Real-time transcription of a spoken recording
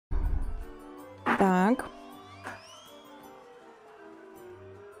Так.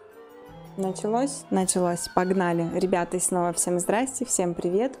 Началось? Началось. Погнали. Ребята, и снова всем здрасте, всем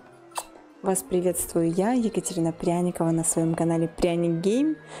привет. Вас приветствую я, Екатерина Пряникова, на своем канале Pryanik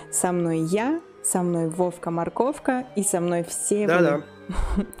Game. Со мной я, со мной Вовка-морковка и со мной все Да-да.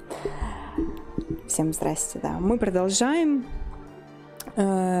 Всем здрасте, да. Мы продолжаем.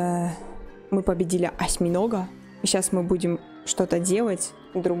 Мы победили осьминога. И сейчас мы будем что-то делать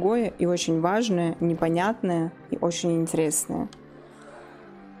другое и очень важное, непонятное и очень интересное.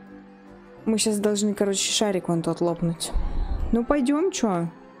 Мы сейчас должны, короче, шарик вон тот лопнуть. Ну пойдем, чё?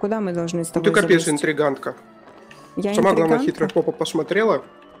 Куда мы должны с тобой Ну ты капец, залезть? интригантка. Я Сама, главное, интригантка? хитрая попа посмотрела.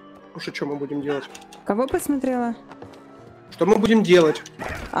 Уж что мы будем делать? Кого посмотрела? Что мы будем делать?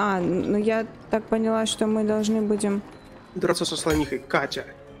 А, ну я так поняла, что мы должны будем... Драться со слонихой. Катя.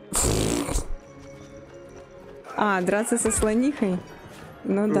 А, драться со слонихой?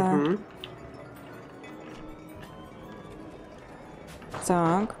 Ну да. Угу.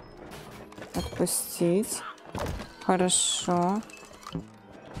 Так. Отпустить. Хорошо.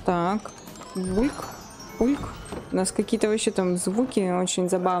 Так. Бульк. Пульк. У нас какие-то вообще там звуки очень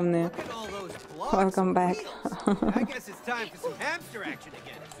забавные. Welcome back.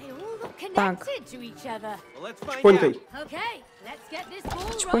 Так. Чпонькой.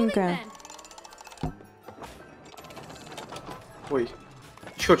 Чпонькая. Ой.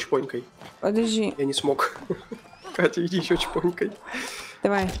 Еще чпонькой. Подожди. Я не смог. Катя, иди еще чпонькой.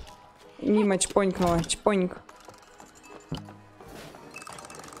 Давай. Мимо чпонькнула. Чпоньк.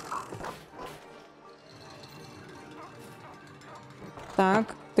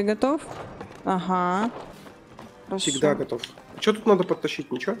 Так, ты готов? Ага. Хорошо. Всегда готов. Что тут надо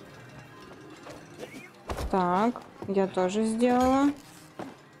подтащить? Ничего? Так, я тоже сделала.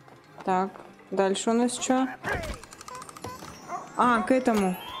 Так, дальше у нас что? А, к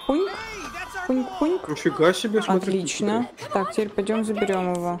этому. Пуньк. Пуньк-пуньк. Нифига себе, смотри. Отлично. Так, теперь пойдем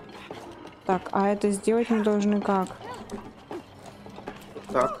заберем его. Так, а это сделать мы должны как?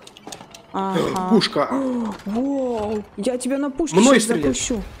 Так. Ага. Пушка. Воу, я тебя на пушке Мной сейчас стрелять.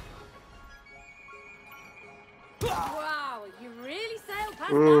 запущу.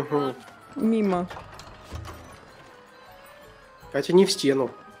 Угу. Мимо. Катя, не в стену.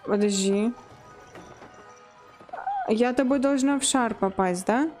 Подожди. Я тобой должна в шар попасть,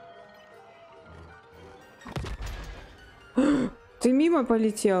 да? Ты мимо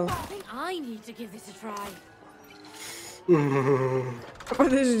полетел.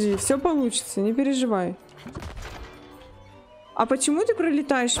 Подожди, все получится, не переживай. А почему ты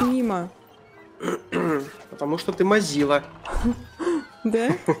пролетаешь мимо? Потому что ты мазила. Да?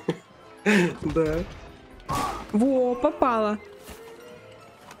 Да. Во, попала.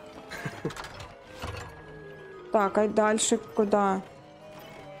 Так, а дальше куда?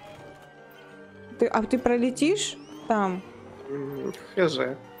 А ты пролетишь там? Хз.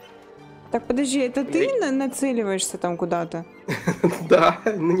 Так, подожди, это ты нацеливаешься там куда-то? Да,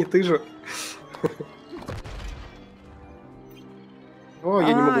 ну не ты же. О,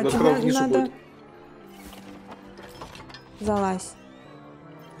 я не могу, тебе надо внизу надо... будет. Залазь.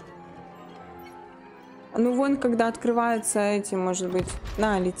 Ну вон, когда открываются эти, может быть.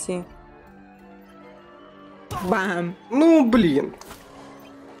 На, лети. Бам! Ну, блин.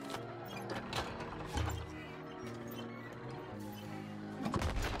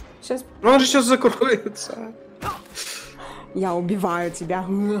 Сейчас Ну он же сейчас закроется. я убиваю тебя.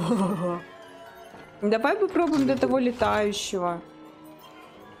 Давай попробуем до того летающего.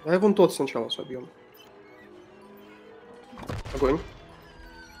 Давай вон тот сначала собьем. Огонь.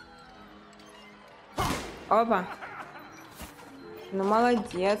 Опа. Ну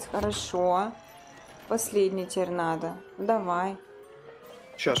молодец, хорошо. Последний теперь надо. Давай.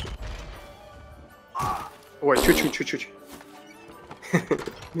 Сейчас. Ой, чуть-чуть.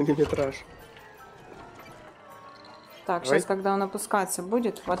 Миллиметраж. Так, Давай. сейчас, когда он опускаться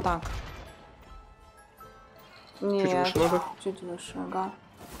будет, вот так. Нет, выше надо? чуть выше, ага.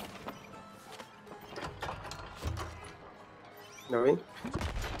 Давай.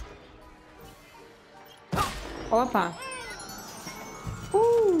 Опа.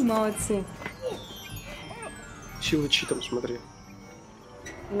 Молодцы. Силы читом, смотри.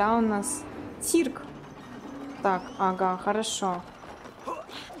 Да, у нас цирк. Так, ага, хорошо.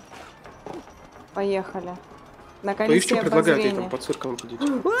 Поехали. На То есть что колесе предлагают ей обозрения. там по циркам ходить?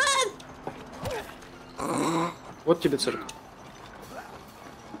 Вот тебе цирк.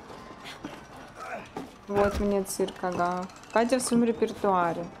 Вот мне цирк, ага. Катя в своем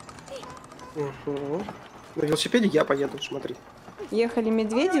репертуаре. Угу. На велосипеде я поеду, смотри. Ехали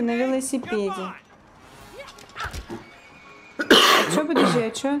медведи на велосипеде. Чё, подожди,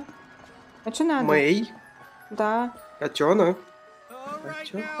 а чё? А что надо? Мэй. Да. Котёна.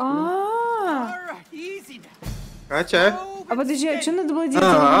 Катя. А подожди, а что надо было делать?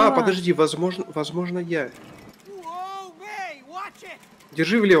 Я не поняла. Подожди, возможно я.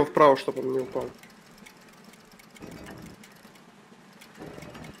 Держи влево-вправо, чтобы он не упал.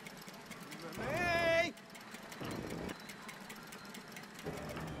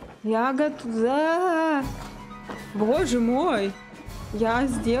 Я готова. Боже мой. Я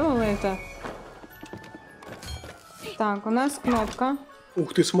сделала это. Так, у нас кнопка.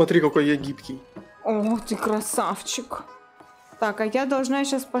 Ух ты, смотри, какой я гибкий. О, ты красавчик. Так, а я должна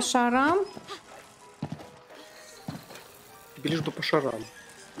сейчас по шарам. Тебе лишь бы по шарам.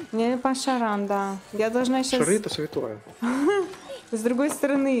 Не по шарам, да. Я должна сейчас... Шары это святое. С другой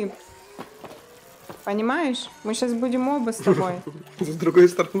стороны. Понимаешь? Мы сейчас будем оба с тобой. С другой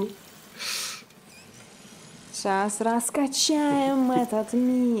стороны. Сейчас раскачаем этот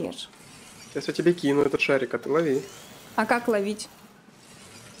мир. Сейчас я тебе кину этот шарик, а ты лови. А как ловить?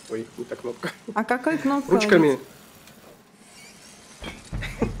 Ой, не та кнопка. А какой кнопкой Ручками. ловить?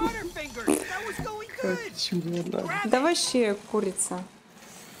 Да вообще курица.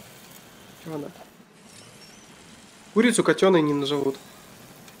 Чё она? Курицу котёной не назовут.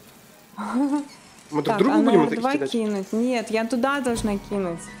 Мы друг другу будем это кидать? Кинуть. Нет, я туда должна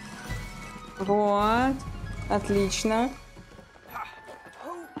кинуть. Вот. Отлично.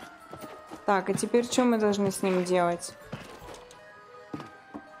 Так, а теперь что мы должны с ним делать?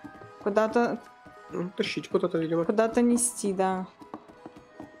 Куда-то... Тащить куда-то, видимо. Куда-то нести, да.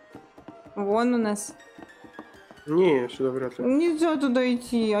 Вон у нас. Не, сюда вряд ли. Нельзя туда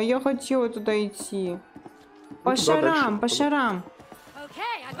идти, а я хотела туда идти. По дальше. шарам, по шарам.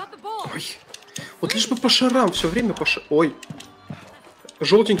 Ой. Вот лишь бы по шарам, все время по шарам. Ой.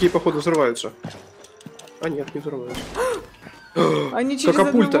 Желтенькие, походу, взрываются. А нет, не взрываются. Они через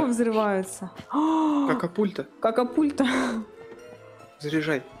одного взрываются. Какапульта. Какапульта.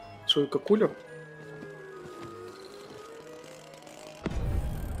 Заряжай свою какулю.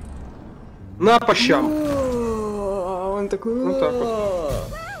 На по щам. Он такой... Вот так вот.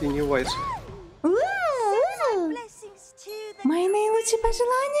 И не вайс. Мои наилучшие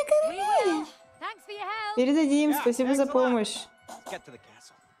пожелания, королеве. Передадим, спасибо за помощь.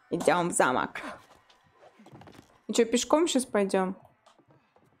 Идем в замок. И что, пешком сейчас пойдем?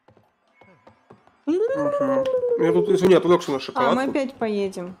 Я тут, извини, отвлекся на шоколадку. А, мы опять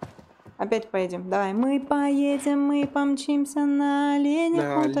поедем. Опять поедем. Давай. Мы поедем, мы помчимся на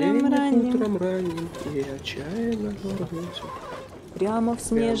оленях утром ранним. И отчаянно гордимся. Прямо в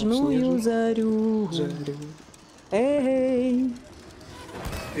снежную зарю. Эй,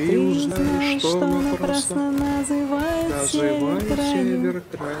 Ты узнаешь, что напрасно называют север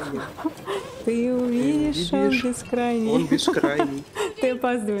крайним. Ты увидишь, он бескрайний. Он бескрайний. Ты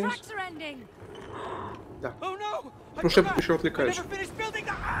опаздываешь. Да. Ну что я еще отвлекаюсь?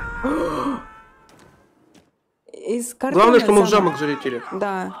 Из картона. Главное, что мы в замок залетели.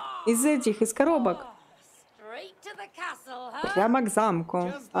 Да. Из коробок. Прямо к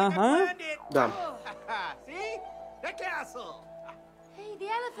замку. Ага. Да.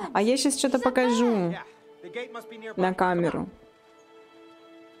 А я сейчас что-то покажу на камеру.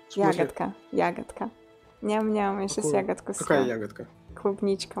 Ягодка, ягодка. Ням-ням, я сейчас ягодку съем. Какая ягодка?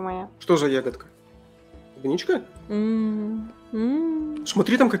 Клубничка моя. Что за ягодка? Клубничка?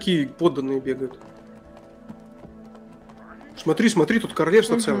 Смотри, там какие подданные бегают. Смотри, смотри, тут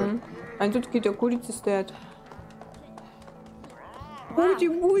королевство целое. А тут какие-то курицы стоят. Коди,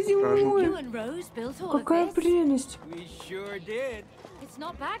 боже мой! Какая прелесть!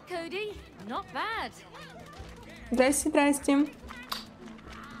 Здрасте, здрасте.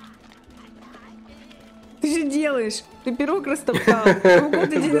 Ты же делаешь? Ты пирог растоптал. У кого-то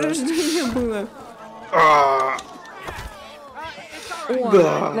день рождения было. О,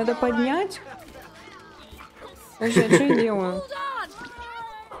 надо поднять. Подожди, а что я делаю?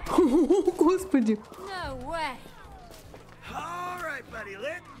 Господи.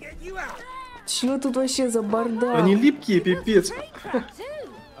 Чё тут вообще за бардак? Они липкие, пипец.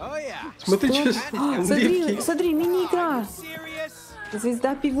 Смотри, что Смотри, мини-игра.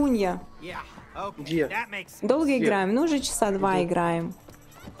 Звезда пивунья. Где? Долго играем? Ну, уже часа 2 играем.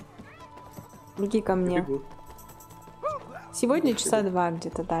 Беги ко мне. Сегодня часа 2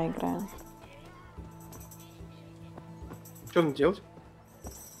 где-то, да, играем. Что надо делать?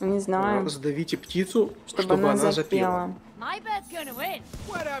 Не знаю. Сдавите птицу, чтобы она запела.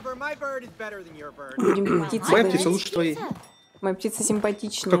 Будем птицу Моя давить. птица лучше твоей. Моя птица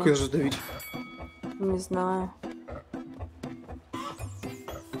симпатичнее. Как ее задавить? Не знаю.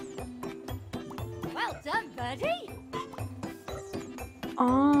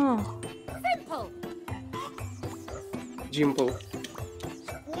 Димпл.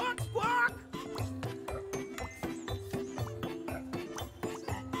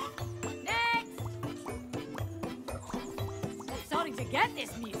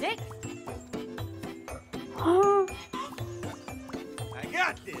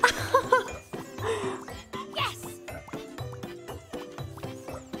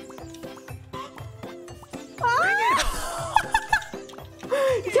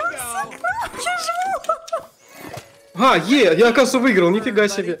 Я, оказывается, выиграл, нифига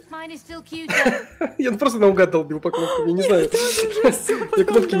себе. Я просто наугад долбил по кнопкам, я не знаю. Я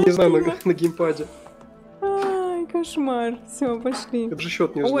кнопки не знаю на геймпаде. Ай, кошмар. Все, пошли. Я бы же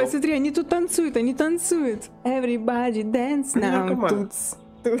счет не знал. Ой, смотри, они тут танцуют, они танцуют. Everybody dance now. Туц.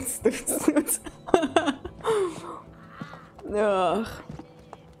 Ах.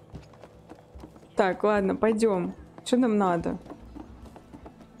 Так, ладно, пойдем. Что нам надо?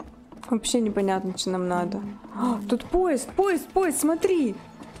 Вообще непонятно, что нам надо. Тут поезд, смотри.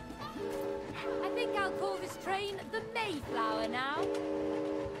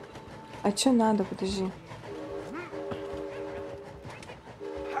 А что надо, подожди.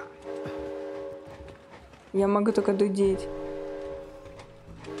 Я могу только дудеть.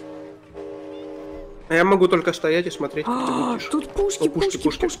 А я могу только стоять и смотреть, как ты будешь. Тут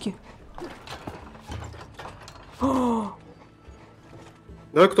пушки.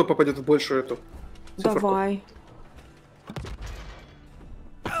 Давай, кто попадет в большую эту циферку. Давай.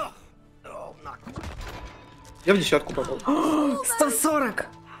 Я в десятку попал. 140!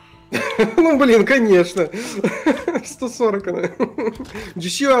 Ну, блин, конечно. 140 она.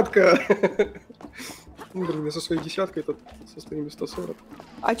 Десятка. Блин, я со своей десяткой, тут со своими 140.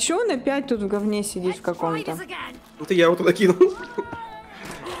 А чё он опять тут в говне сидит в каком-то? Это я его туда кинул.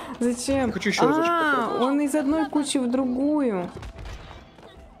 Зачем? Хочу еще разочек. Он из одной кучи в другую.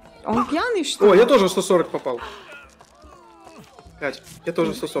 Он пьяный, что ли? О, я тоже 140 попал. Кать, я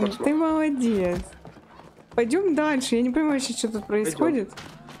тоже 140 смог. Ты молодец. Пойдем дальше. Я не понимаю, что тут происходит. Пойдем.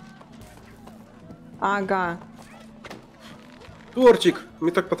 Ага. Тортик.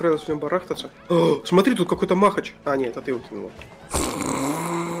 Мне так понравилось в нем барахтаться. О, смотри, тут какой-то махач. А, нет, это ты его кинул.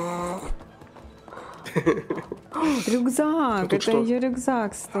 Рюкзак. Это ее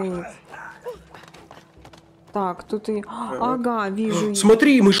рюкзак стоит. Так, тут и... Ага, вижу.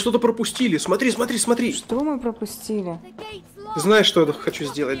 Смотри, мы что-то пропустили. Смотри. Что мы пропустили? Ты знаешь, что я хочу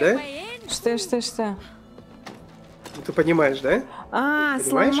сделать, да? Что? Ты понимаешь, да? Понимаешь?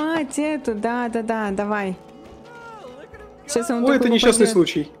 Сломать эту. Да, давай. Сейчас он это несчастный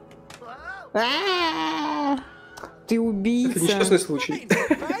случай. Ты убийца. Это несчастный случай.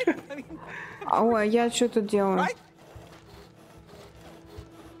 Ой, я что тут делаю?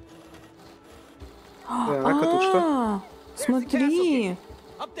 Так, а тут что? Смотри.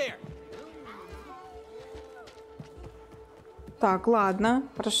 Так, ладно,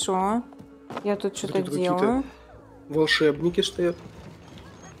 хорошо. Я тут что-то делаю. Волшебники стоят.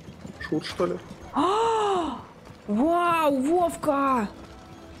 Шут, что ли? Вау, Вовка!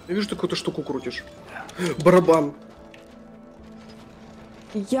 Я вижу, ты какую-то штуку крутишь. Барабан.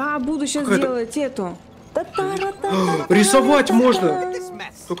 Я буду сейчас делать эту. Рисовать можно!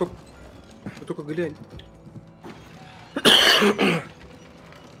 Только глянь.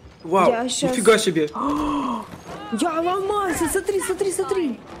 Вау, нифига себе. Я ломался, смотри.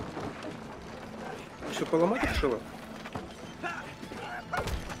 Все поломать решила?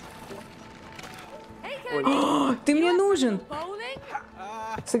 Ты мне нужен.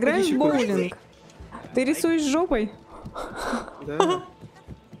 Сыграем в боулинг. Ты рисуешь жопой? Да.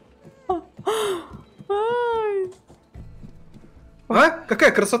 А?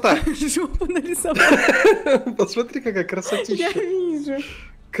 Какая красота! Жопу нарисовала. Посмотри, какая красотища. Я вижу.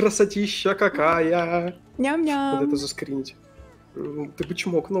 Красотища какая. Ням-ням. Надо это заскринить. Ты бы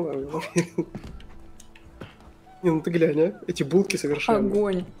чмокнула. Не, ну ты глянь, а. Эти булки совершенно.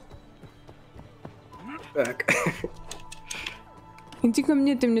 Огонь. Так. Иди ко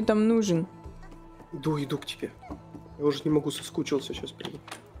мне, ты мне там нужен. Иду к тебе. Я уже не могу, соскучился, сейчас приду.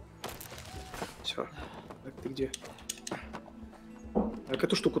 Все. Так, ты где? Так,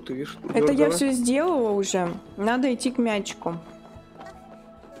 эту штуку ты видишь? Это я все сделала уже. Надо идти к мячику.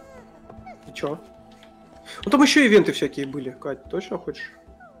 И чё? Ну там еще ивенты всякие были. Кать, точно хочешь?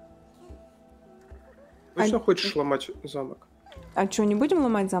 Точно хочешь ломать замок? А что, не будем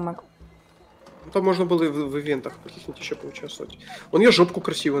ломать замок? Ну, там можно было и в ивентах каких-нибудь еще поучаствовать. Вон я жопку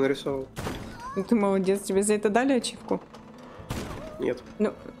красиво нарисовал. Ну ты молодец, тебе за это дали ачивку? Нет.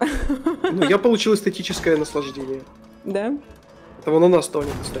 Ну, я получил эстетическое наслаждение. Да? Это вон у нас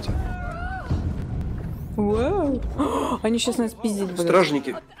тонет, кстати. Вау. Они сейчас нас пиздить будут.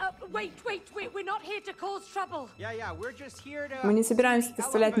 Стражники. Мы не собираемся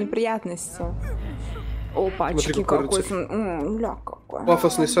доставлять неприятности. Опачки, какой ля, какой.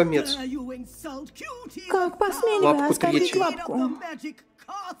 Пафосный самец. Как посмели вы оставить лапку?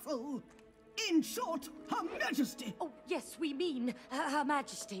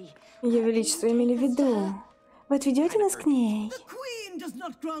 Ее Величество имели в виду. Вы отведете нас к ней?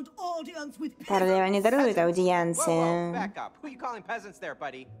 Королева не дарует аудиенции.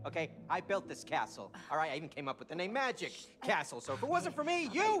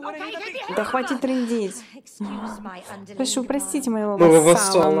 Да хватит трындеть. Прошу, простите моего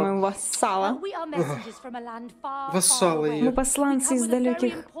вассала. Вассалы. Мы посланцы из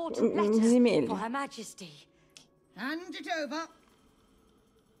далеких земель.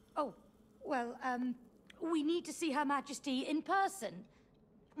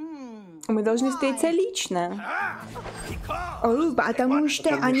 Мы должны встретиться лично. Потому что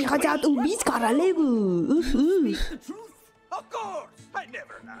они хотят убить королеву.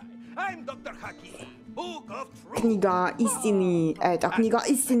 Книга истины. Это книга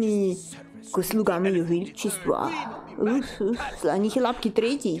истины. К услугам Ее Величества. Слонихи лапки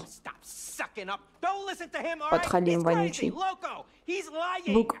третий. Подходим, вонючий.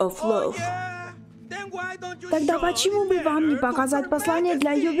 Book of Love. Тогда почему бы вам не показать послание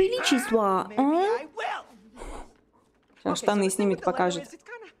для Ее Величества, а? Сейчас штаны снимет, покажет.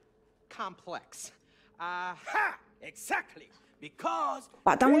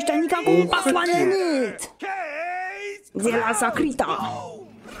 Потому что никакого послания нет. Дело закрыто.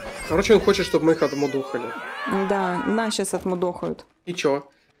 Короче, он хочет, чтобы мы их отмудохали. Да, нас сейчас отмудохают. И чё?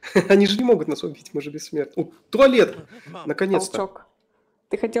 Они же не могут нас убить, мы же бессмертны. Туалет! Наконец-то.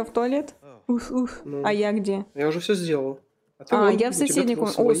 Ты хотел в туалет? Ну, а я где? Я уже все сделал. Я в соседней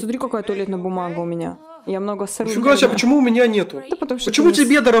комнате. Ой, смотри, какая туалетная бумага у меня. Я много сору. Фига себе, почему у меня нету? Да потому, что почему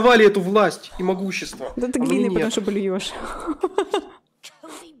тебе даровали эту власть и могущество? Да ты глиной, потому что блюешь.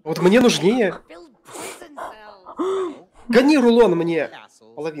 Вот мне нужнее. Гони рулон мне.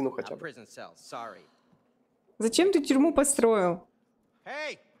 Половину хотя бы. Зачем ты тюрьму построил?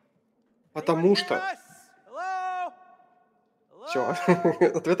 Потому что... Все,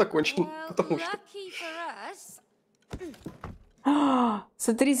 ответ окончен. Потому что...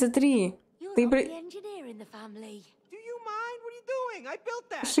 Смотри, смотри. Ты...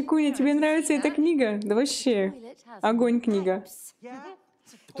 Шикуня, тебе нравится эта книга? Да вообще. Огонь книга.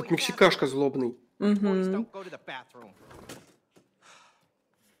 Тут мексикашка злобный. Угу.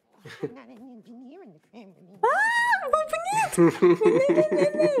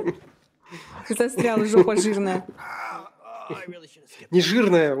 Застрял, жопа жирная. Не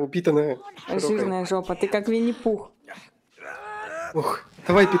жирная, упитанная. Жирная жопа, ты как Винни-Пух. Ух,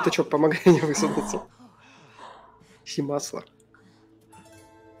 давай, пятачок, помогай мне высадиться. Си масло.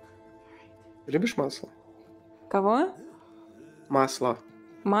 Любишь масло? Кого? Масло.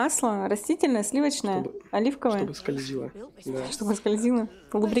 Масло? Растительное, сливочное, оливковое? Чтобы скользило. Да. Чтобы скользило.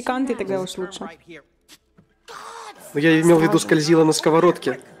 Лубриканты тогда уж лучше. Но я имел в виду скользило на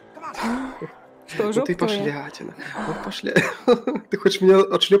сковородке. Что, жопа ты твоя? пошлятина. Пошля... Ты хочешь меня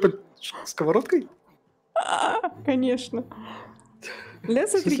отшлепать сковородкой? Конечно. Ля,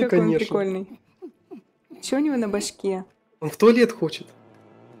 смотри, какой он прикольный. Че у него на башке? Он в туалет хочет.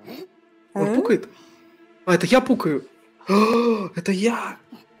 Он пукает? А, это я пукаю. Это я.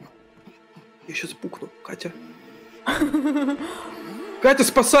 Я сейчас пукну. Катя. Катя,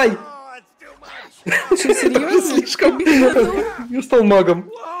 спасай! Что, серьезно? Слишком. Я стал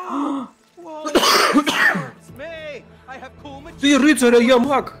магом. Ты рыцарь, а я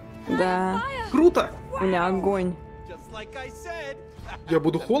маг. Да. Круто. У меня огонь. Я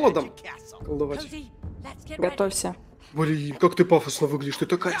буду холодом колдовать. Готовься. Блин, как ты пафосно выглядишь, ты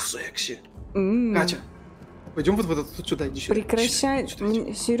такая секси. Катя, пойдем вот этот сюда, иди сюда. Прекращай.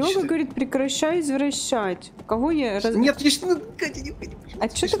 Серега говорит, прекращай извращать. Кого я... Нет, Катя, не уходи. А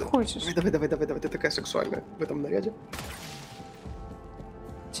что ты хочешь? Давай, ты такая сексуальная в этом наряде.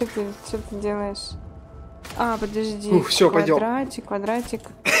 Что ты делаешь? А, подожди. Все, пойдем. Квадратик.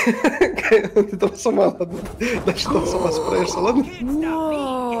 Ты там сама, ладно. Дальше там сама справишься, ладно?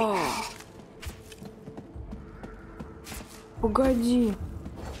 Погоди.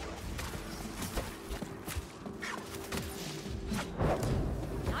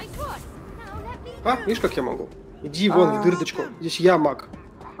 А, видишь, как я могу? Иди вон в дырочку. Здесь я маг.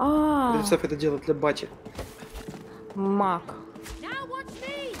 Представь это дело для бати. Маг.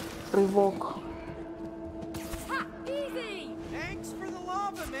 Рывок.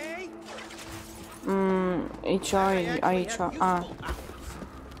 И чё? И чё?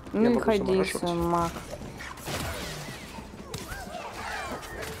 Ну и ходи, маг.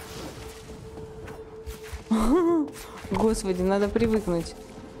 Господи, надо привыкнуть.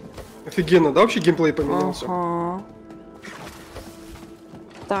 Офигенно, да? Вообще геймплей поменялся. Ага.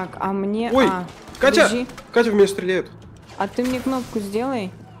 Так, а мне... Ой, Катя! Подожди. Катя в меня стреляет. А ты мне кнопку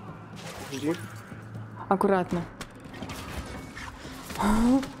сделай. Жди. Аккуратно.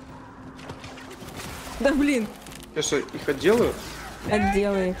 Да блин. Сейчас я их отделаю.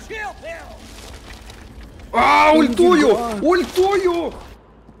 Отделай. А, ультую! Ультую!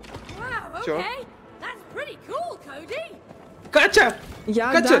 Все. Катя!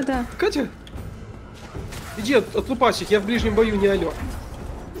 Катя! Да. Катя! Иди отлупасить, я в ближнем бою не алё.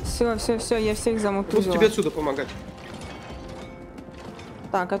 Все, я всех Буду замутузила. тебе отсюда помогать.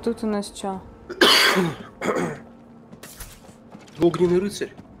 Так, а тут у нас что? Огненный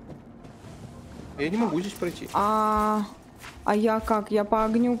рыцарь. Я не могу здесь пройти. А я как? Я по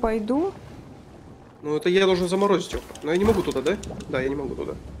огню пойду? Ну это я должен заморозить его. Но я не могу туда, да? Да, я не могу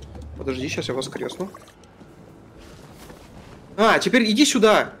туда. Подожди, сейчас я воскресну. А, теперь иди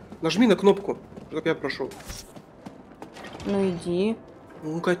сюда. Нажми на кнопку, как я прошу. Ну иди.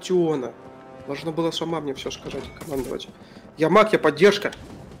 Ну, котёна. Должна была сама мне все сказать, командовать. Я маг, я поддержка.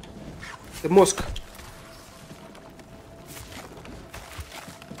 Ты мозг.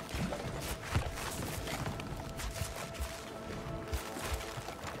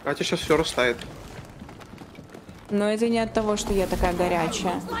 Катя сейчас все растает. Но это не от того, что я такая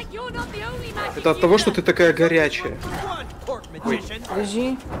горячая. Это от того, что ты такая горячая.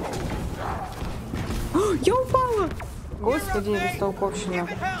 Подожди. Я упала! Господи, бестолковщина.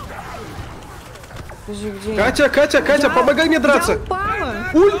 Подожди, где Катя, помогай мне драться! Я упала!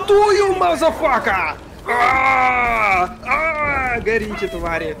 Ультую, мазафака! Горите,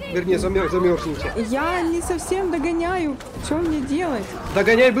 твари! Вернее, замерзните. Я не совсем догоняю. Что мне делать?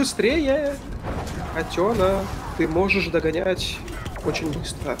 Догоняй быстрее! Котёна, ты можешь догонять очень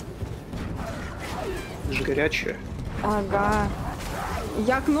быстро. Ты же горячая. Ага.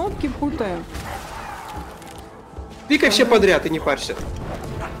 Я кнопки путаю. Тыкай все подряд и не парься.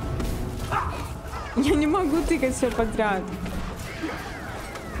 Я не могу тыкать все подряд.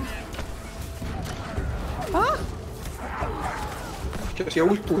 Сейчас я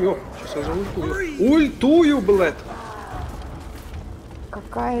ультую. Сейчас я заультую. Ультую, блэд!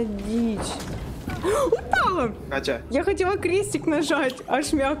 Какая дичь. Упала! Катя. Я хотела крестик нажать,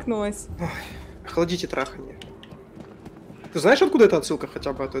 аж мякнулась. Ой, охладите траханье. Ты знаешь, откуда эта отсылка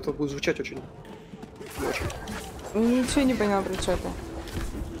хотя бы? А то это будет звучать очень... Ничего не поняла про что ты.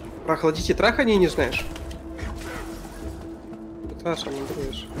 Про охладите траханье не знаешь? Это сам не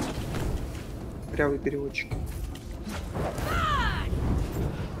дрожишь. Прявый переводчик.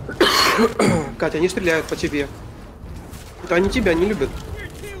 Катя, они стреляют по тебе. Это они тебя не любят.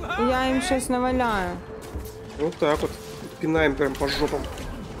 Я им сейчас наваляю. Вот так вот. Пинаем прям по жопам.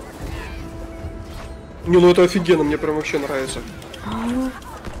 Не, ну это офигенно, мне прям вообще нравится.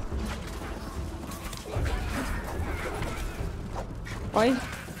 Ой,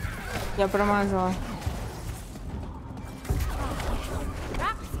 я промазала.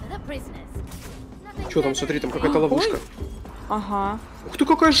 Что там, смотри, там какая-то ловушка. Ой. Ага. Ух ты,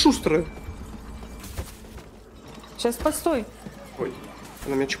 какая шустрая. Сейчас постой. Ой,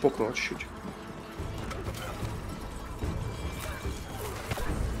 она меня чпокнула чуть-чуть.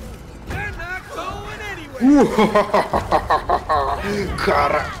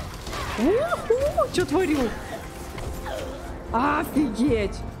 Кара. Что творю?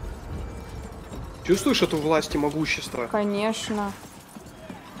 Офигеть! Чувствуешь эту власть и могущество? Конечно.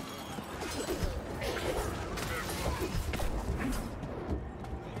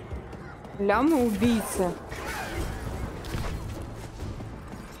 Ля, мы убийцы.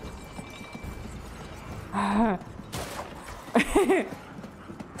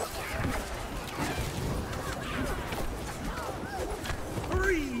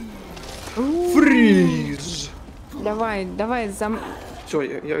 Фриз! Давай, Все,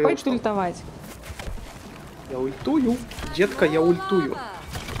 я Хочешь устал. ультовать? Я ультую. Детка, я ультую.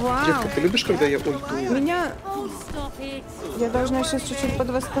 Вау. Детка, ты любишь, когда я ультую? Меня... Я должна сейчас чуть-чуть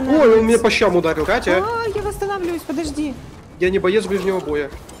подвосстанавливаться. Ой, он меня по щам ударил, Катя. Я восстанавливаюсь, подожди. Я не боец ближнего боя.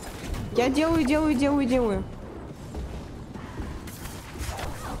 Я делаю.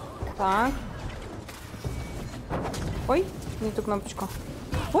 Так. Ой, не ту кнопочку.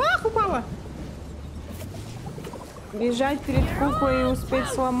 Ах, упала! Бежать перед куклой и успеть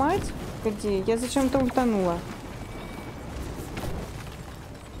сломать? Погоди, я зачем-то утонула.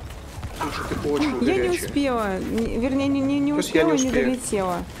 Слушай, ты очень Я горячая. не успела. Вернее, не То есть я успела, не не успею.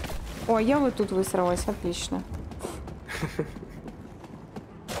 долетела. О, я вот тут высралась, отлично.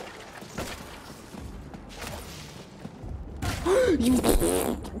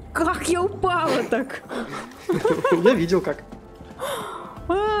 Как я упала так? Я видел как.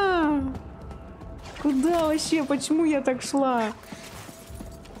 Куда вообще? Почему я так шла?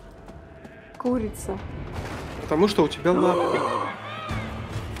 Курица. Потому что у тебя лапы.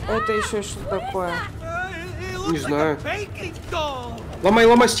 Это еще что такое? Не знаю.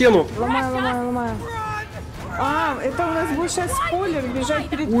 Ломай стену. Ломаю. А, это у нас был сейчас спойлер, бежать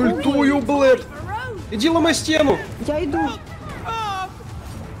перед Ультую, блэд. Иди ломай стену. Я иду.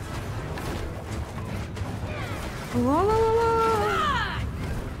 Ла-ла-ла-ла.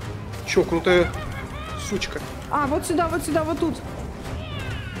 Чокнутая сучка. А, вот сюда, вот тут.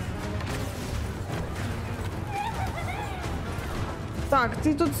 Так,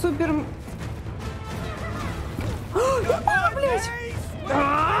 ты тут супер... Блять!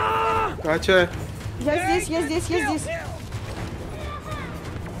 Катя. Я здесь.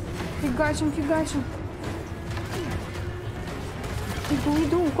 Фигачим.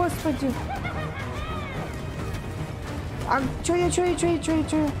 Иду, господи. А, чё я?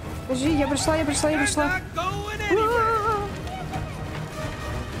 Подожди, я пришла.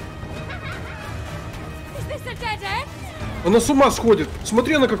 Она с ума сходит.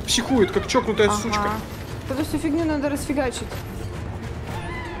 Смотри, она как психует, как чокнутая сучка. Эту всю фигню надо расфигачить.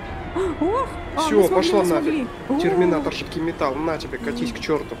 Все, пошла нафиг. Терминатор, жидкий металл. На тебе, катись к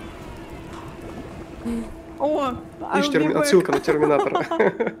черту. О, видишь, отсылка на терминатора.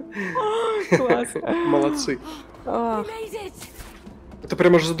 Класс. Молодцы. Это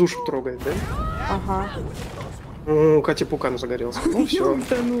прямо аж за душу трогает, да? Ага. О, Катя пукан загорелся. Ну все.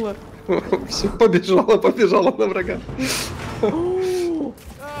 Утонула. Все, побежала на врага.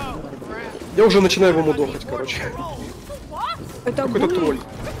 Я уже начинаю его мудохать, короче. Это какой-то тролль.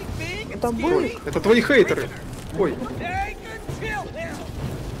 Это боль? Это твои хейтеры. Ой.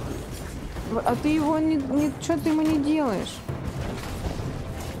 А ты его что ты ему не делаешь?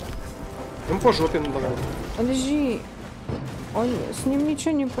 Он по жопе надавал. Подожди. С ним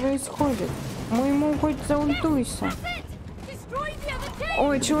ничего не происходит. Мы ему хоть заультуйся.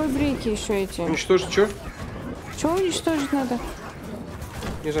 Ой, чего брейки еще эти? Уничтожить что? Чего уничтожить надо?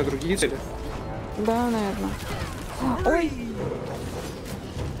 Не знаю, другие цели? Да, наверное. Ой!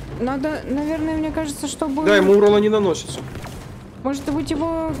 Надо, наверное, мне кажется, чтобы... Да, ему урона не наносится. Может быть,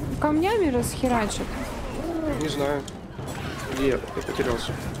 его камнями расхерачат? Не знаю. Где я? Я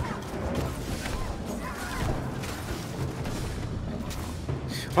потерялся.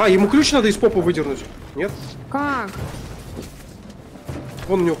 А, ему ключ надо из попы выдернуть. Нет? Как?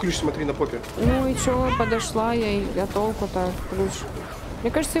 Вон у него ключ, смотри, на попе. Ну и чё, подошла я толку-то ключ.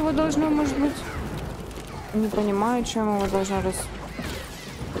 Мне кажется, его должно, может быть... Не понимаю, чем его должно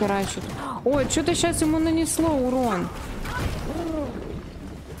расхерачить. Ой, что-то сейчас ему нанесло урон.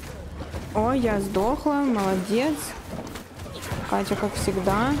 Ой, я сдохла, молодец. Катя, как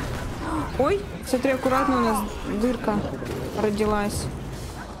всегда. Ой, смотри, аккуратно, у нас дырка родилась.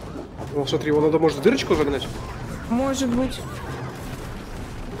 О, смотри, его надо, может, в дырочку загнать? Может быть.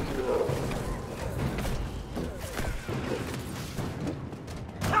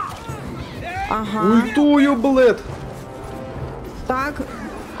 Ага. Ультую, блэд! Так,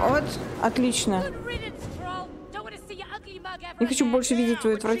 вот, отлично. Не хочу больше видеть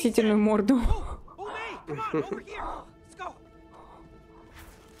твою отвратительную морду.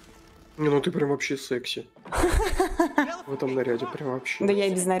 Не, ну ты прям вообще секси. В этом наряде прям вообще. Да я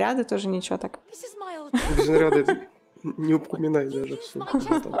и без наряда тоже ничего так. Без наряда это не упоминай даже.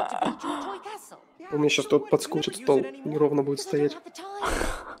 У меня сейчас тот подскочит, стол неровно будет стоять.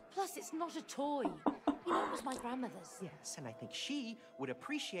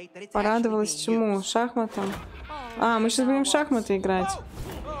 Порадовалась чему? Шахматам? А, мы сейчас будем в шахматы играть.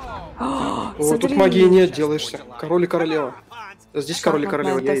 О, тут магии не отделаешься. Король и королева. Здесь король и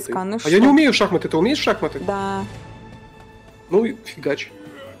королева, я и ты. Ну а я не умею в шахматы. Ты умеешь в шахматы? Да. Ну и фигач.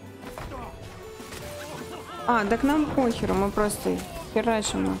 А, так нам похеру, мы просто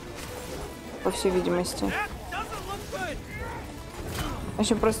херачим, по всей видимости.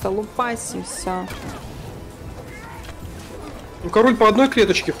 Еще просто лупась и все. Ну, король по одной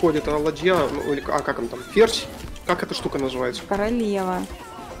клеточке ходит, а ладья, ну, или, как он там, ферзь? Как эта штука называется? Королева.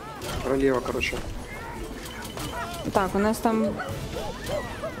 Королева, короче. Так, у нас там... Ну,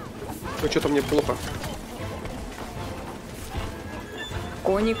 что-то мне плохо.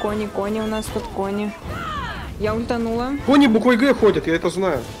 Кони, у нас тут кони. Я ультанула. Кони буквой Г ходят, я это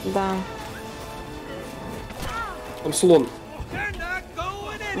знаю. Да. Там слон.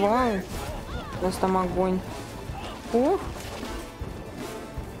 Вау. У нас там огонь. Ух.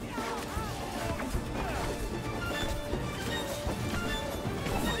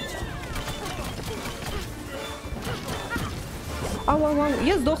 Ау.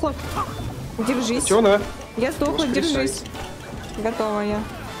 Я сдохла. Держись. Котёна. Я сдохла, Воскресай. держись. Готова я.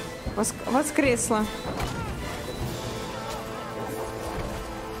 Воскресла.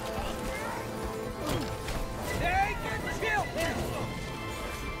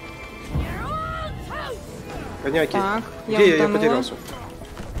 Коняки. Так, Где я? Я утонула. потерялся.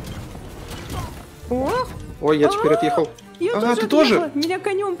 Ох, Ой, я теперь отъехал. я Ага, ты отъехала. тоже? Меня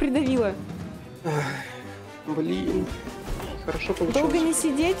конем придавило. Блин. Хорошо Долго получилось. не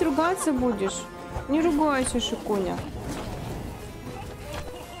сидеть, ругаться будешь. Не ругайся, Шикуня.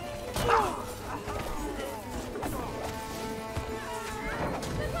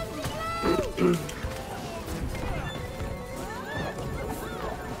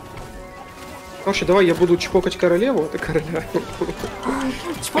 Короче, давай я буду чпокать королеву, а ты короля.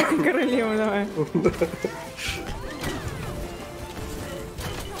 Чпокай королеву, давай.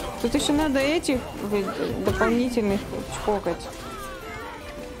 Тут еще надо этих дополнительных чпокать.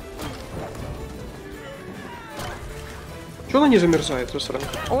 Чё она не замерзает, засранка?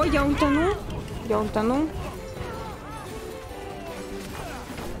 Ой, я утону. Я утону.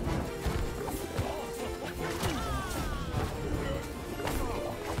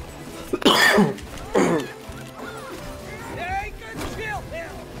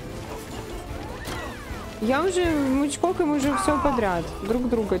 Я уже, мы чпокаем уже все подряд. Друг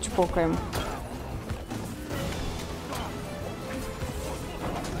друга чпокаем.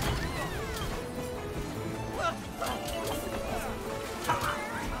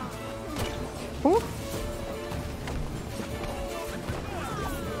 Ух.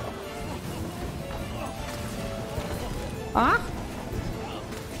 А?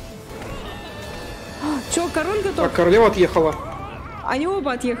 Чё, король готов? Так, королева отъехала. Они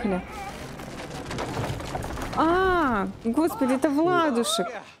оба отъехали. А, господи, это Владушек.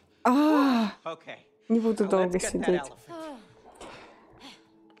 Не буду долго сидеть.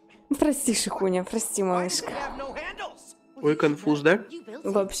 Прости, Шикуня, прости, малышка. Ой, конфуз, да?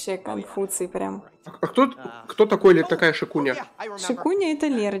 Вообще конфуций прям. А кто такой или такая Шикуня? Шикуня — это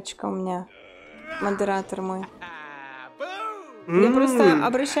Лерочка у меня, модератор мой. Я просто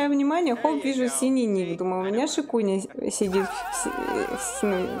обращаю внимание, хоп, вижу синий ник. Думаю, у меня Шикуня сидит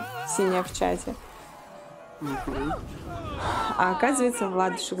синяя в чате. А оказывается,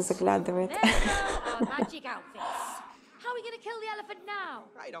 Владушек заглядывает.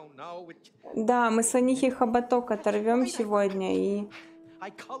 Да, мы слонихий хоботок оторвем сегодня и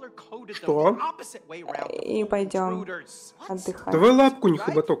Что? пойдем отдыхать. Давай лапку, не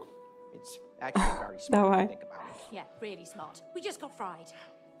хоботок. Давай.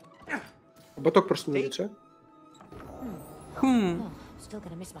 Хоботок просто на лице. Хм.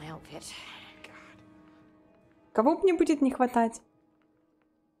 Кого мне будет не хватать?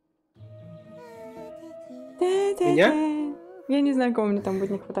 Меня? Я не знаю, кого мне там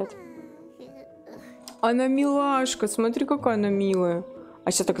будет не хватать. Она милашка, смотри, какая она милая.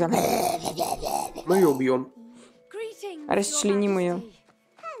 А сейчас тогда Мы ее убьем. расчленим ее.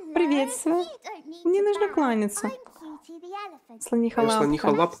 Приветствую. Мне нужно кланяться. Слониха Слониха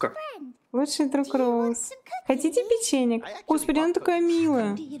лапка. лапка. Лучший друг Роуз. Хотите печенек? Господи, она такая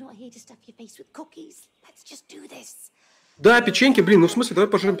милая. Да, печеньки, блин, ну в смысле, давай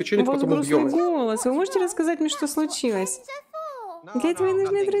пожрем печенье, У вас потом грустный убьем их. голос. Вы можете рассказать мне, что случилось? Для этого и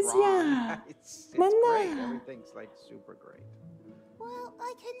нужны друзья. На-на.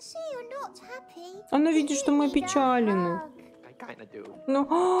 Она видит, что мы опечалены.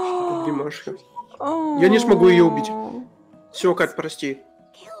 Ну, Обнимашка. Я не смогу ее убить. Все, Кать, прости.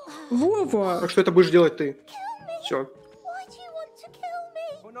 Вова! Так что это будешь делать ты. Все.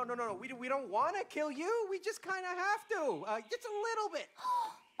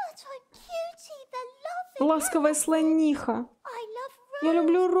 Ласковая слониха. Я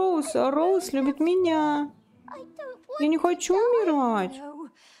люблю Роуз, а Роуз любит меня. Я не хочу умирать.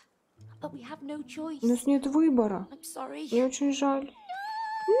 У нас нет выбора. Мне очень жаль.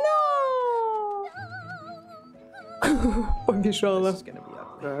 Побежала.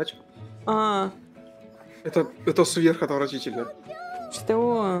 Кать. А, Это сверхотвратительно.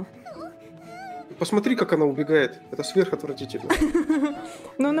 что? Посмотри, как она убегает. Это сверхотвратительно.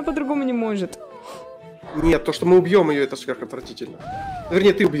 Но она по-другому не может. Нет, то, что мы убьем ее, это сверхотвратительно.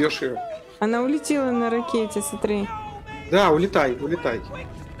 Вернее, ты убьешь ее. Она улетела на ракете, смотри. Да, улетай, улетай.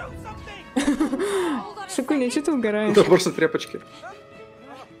 Шикуня, что ты угораешь? Это просто тряпочки.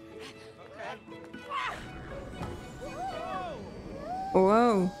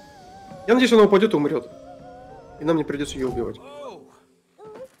 Вау. Я надеюсь, она упадет и умрет. И нам не придется ее убивать.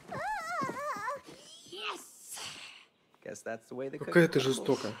 Какая ты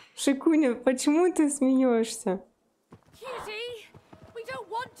жестокая. Шикуня, почему ты смеешься?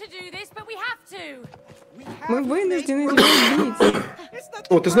 Мы вынуждены тебя убить.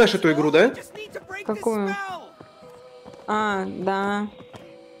 О, ты знаешь эту игру, да? Какую? А, да.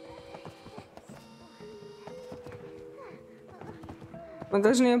 Мы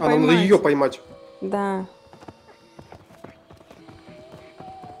должны ее поймать. Нам надо ее поймать. Да.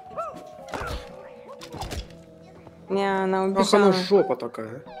 Не, она убежала. Ах, она жопа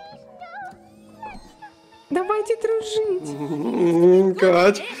такая. Давайте дружить.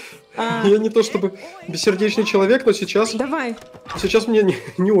 Кать, я не то чтобы бессердечный человек, но сейчас... Давай. Сейчас мне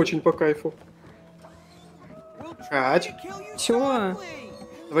не очень по кайфу. Кать, Чё?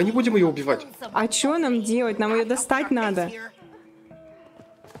 давай не будем ее убивать. А чё нам делать? Нам ее достать надо.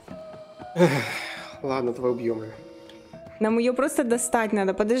 Ладно, давай убьем ее. Нам ее просто достать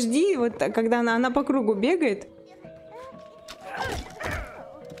надо. Подожди, вот когда она по кругу бегает.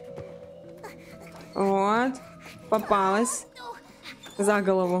 Вот. Попалась. За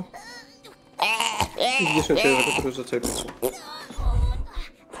голову. Единственное, человек, за который зацепится.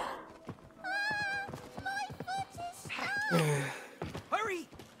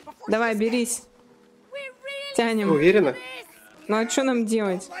 Давай, берись. Тянем. Ты уверена? Ну а что нам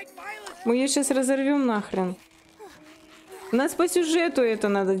делать? Мы ее сейчас разорвем нахрен. У нас по сюжету это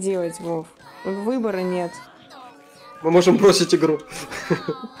надо делать, Вов. Выбора нет. Мы можем бросить игру.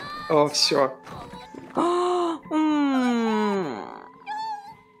 О, все.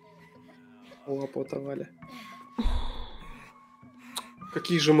 Лопотовали.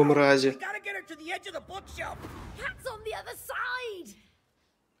 Какие же мы мрази.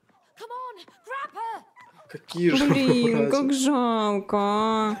 Какие же мы Блин, мрази. как жалко,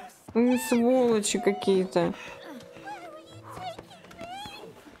 а. Сволочи какие-то.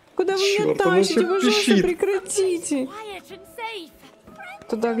 Куда вы меня Чёрт, она тащите? всё Пожалуйста, пищит. прекратите.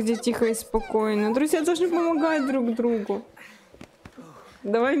 Туда, где тихо и спокойно. Друзья должны помогать друг другу.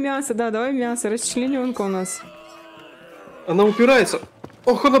 Давай мясо, да, давай мясо. Расчлененка у нас. Она упирается.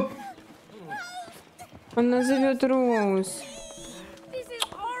 Ох, она... Она зовет Роуз.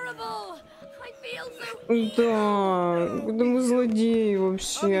 Да, мы злодеи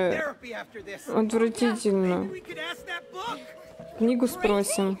вообще. Отвратительно. Книгу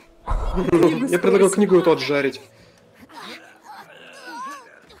спросим. Я предлагал книгу эту отжарить.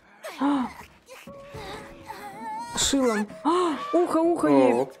 Шилом. Ухо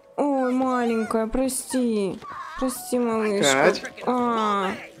ей. Ой, маленькая, прости. Прости, малышка. Кать.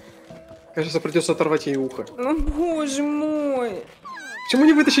 Кажется, придется оторвать ей ухо. Ну, боже мой. Почему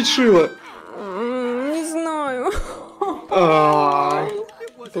не вытащить шило? Не знаю.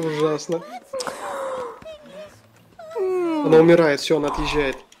 Это ужасно. Она умирает, все, она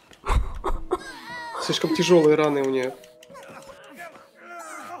отъезжает. Слишком тяжелые раны у нее.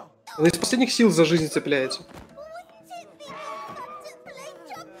 Она из последних сил за жизнь цепляется.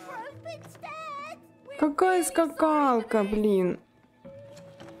 Какая скакалка, блин.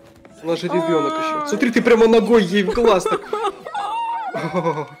 Она же ребенок еще. Смотри, ты прямо ногой ей в глаз так.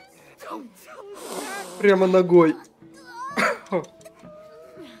 Прямо ногой.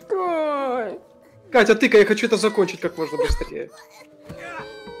 Катя, тыкай, я хочу это закончить как можно быстрее.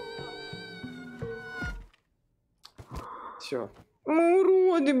 Все. Мы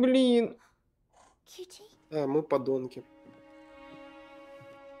уроды, блин. Да, мы подонки.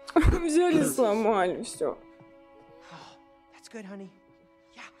 Взяли, сломали, все.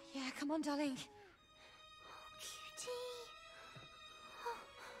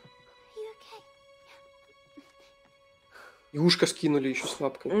 И ушко скинули еще с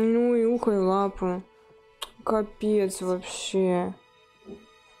лапкой. Ну и ухо, и лапу. Капец вообще.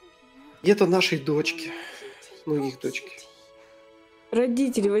 И это нашей дочки. Ну, их дочки.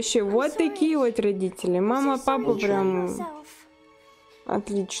 Родители вообще, вот такие вот родители. Мама, папа прям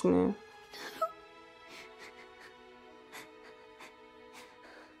отличные.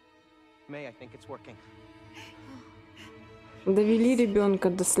 Довели ребенка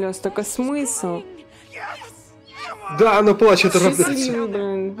до слез, только смысл? Да, она плачет от радости. Счастливый,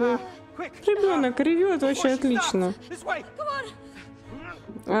 блин. Ребенок ревет вообще отлично.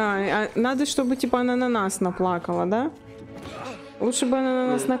 Надо, чтобы типа она на нас наплакала, да? Лучше бы она на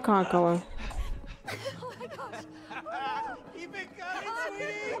нас накакала.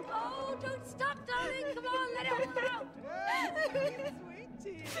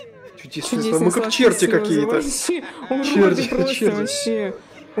 Чудесно. Мы как черти какие-то. Черти просто вообще.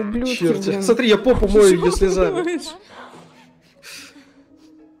 Ублюдки, черти. блин. Смотри, я попу мою ее слезами.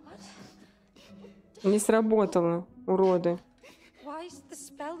 Не сработало, уроды.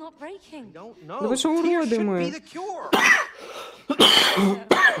 Да вы что, уроды мы?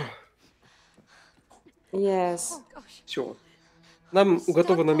 Yes. Все. Нам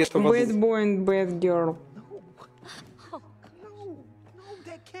уготовано место в Bad аду. boy and bad girl.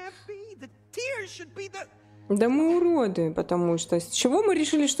 Да мы уроды, потому что... С чего мы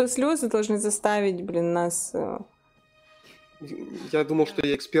решили, что слезы должны заставить, блин, нас... Я думал, что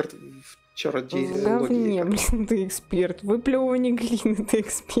я эксперт в чародействе. В говне, блин, ты эксперт. Выплевывание глины, ты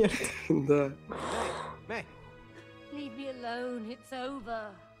эксперт. Да.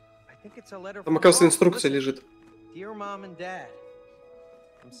 Там, оказывается, инструкция лежит.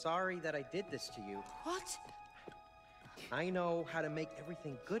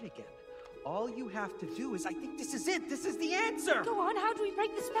 All you have to do is, I think this is it. This is the answer. Go on, how do we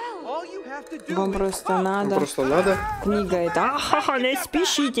break the spell? All you have to do Вам просто надо. Просто надо. Книга это. Ахаха, не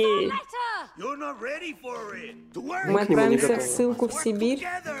спешите. Мы отправимся в ссылку в Сибирь.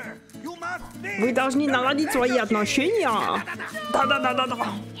 Вы должны наладить свои отношения.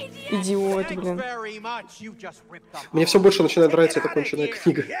 Да. Идиот, блин. Мне все больше начинает нравиться эта конченая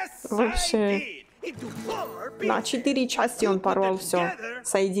книга. Вообще. На 4 части он порвал все.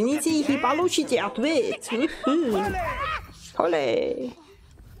 Соедините их и получите ответ. Оле.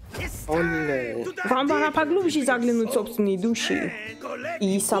 Вам пора поглубже заглянуть в собственные души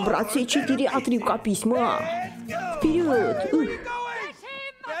и собрать все 4 отрывка письма. Вперед!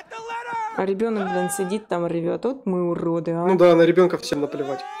 А ребенок, блин, сидит там, ревет. Вот мы уроды, а. Ну да, на ребенка всем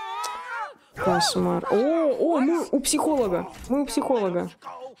наплевать. Кошмар. О, мы у психолога. Мы у психолога.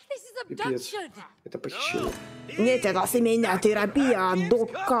 Пипец. Это похищение. Нет, это семейная терапия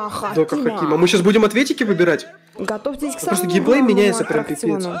Дока Хакима. Дока Хакима. Мы сейчас будем ответики выбирать? Готовьтесь к Просто самому геймплей главному меняется прям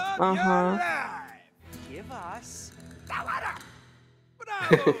аттракциону. пипец. Ага.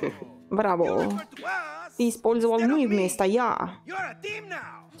 Браво. Ты использовал мы вместо я.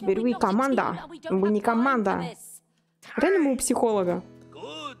 Теперь вы команда. Вы не команда. Реально мы у психолога.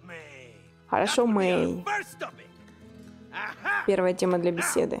 Хорошо, Мэй. Первая тема для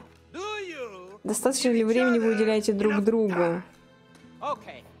беседы. Достаточно ли времени вы уделяете друг другу?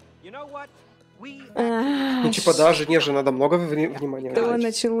 Ну типа да, жене же надо много внимания Что уделять.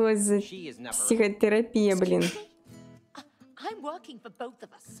 началось за психотерапия, блин?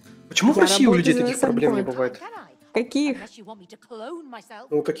 Почему в Я России у людей работаю таких над проблем не собой. бывает? Каких?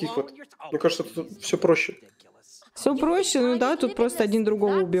 Ну таких вот. Мне кажется, тут все проще. Все проще, ну да, тут просто один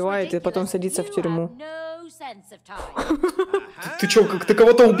другого убивает и потом садится в тюрьму. Ты чё, ты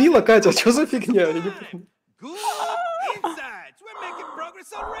кого-то убила, Катя? Что за фигня? Я не понимаю.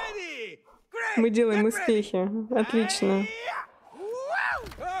 Мы делаем успехи. Отлично.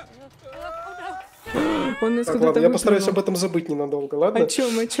 Он нас Так, куда-то ладно, я постараюсь выплюнул. об этом забыть ненадолго, ладно? О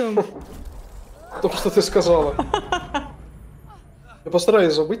чем, о чем? То, что ты сказала. Я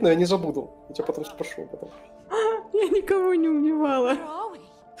постараюсь забыть, но я не забуду. Я тебя потом спрошу. Я никого не убивала.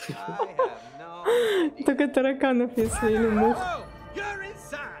 Только тараканов, если или мух.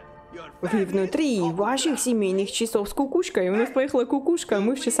 Вы внутри ваших семейных часов с кукушкой. У нас поехала кукушка, а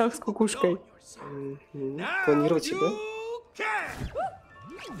мы в часах с кукушкой. Планировать себя?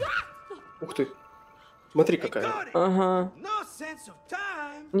 Ух ты. Смотри, какая. Ага.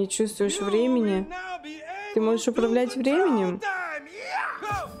 Не чувствуешь времени? Ты можешь управлять временем?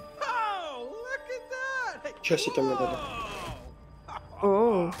 Часики мне дали.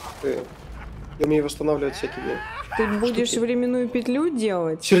 О, Я умею восстанавливать всякие. ты будешь временную петлю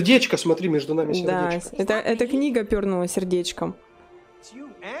делать? Сердечко, смотри, между нами Да, сердечко. это книга пернула сердечком.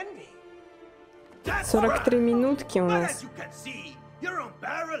 43 минутки у нас.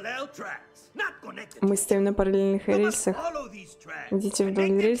 Мы стоим на параллельных рельсах. Идите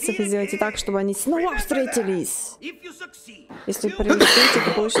вдоль рельсов и сделайте так, чтобы они снова встретились. Если преуспеете,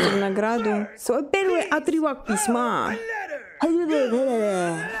 то получите в награду свой первый отрывок письма.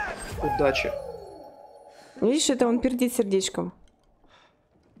 Удачи. Видишь, это он пердит сердечком.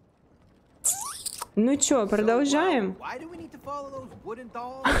 Ну чё, продолжаем?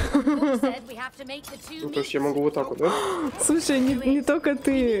 Ну, то есть я могу вот так вот, да? Слушай, не только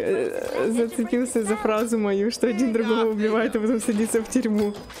ты зацепился за фразу мою, что один другого убивает, а потом садится в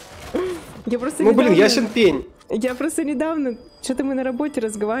тюрьму. Я просто Ну, блин, недавно- ясен пень. Я просто недавно, что-то мы на работе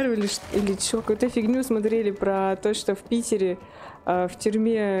разговаривали, или что, какую-то фигню смотрели про то, что в Питере в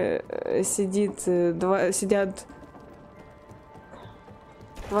тюрьме сидят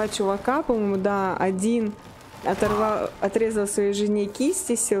два чувака, по-моему, да, один отрезал своей жене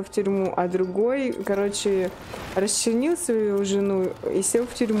кисти, сел в тюрьму, а другой, короче, расчленил свою жену и сел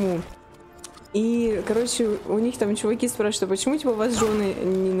в тюрьму. И, короче, у них там чуваки спрашивают, а почему, типа, вас жены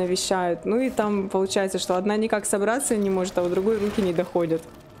не навещают? Ну и там получается, что одна никак собраться не может, а у другой руки не доходят.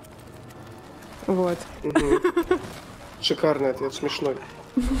 Вот. Шикарный ответ, смешной.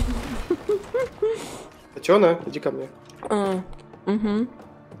 Катёна, иди ко мне. Угу.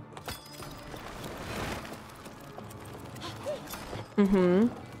 Угу.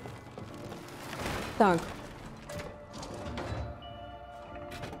 Так.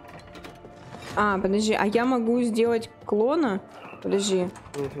 А, подожди, а я могу сделать клона? Подожди.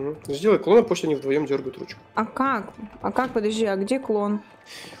 Угу. Сделай клона, пусть они вдвоем дергают ручку. А как? А как, подожди, а где клон?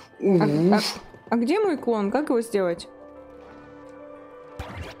 А где мой клон? Как его сделать?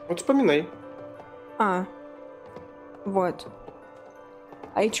 Вот вспоминай. А. Вот.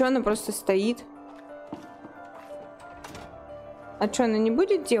 А и что, она просто стоит? А что, она не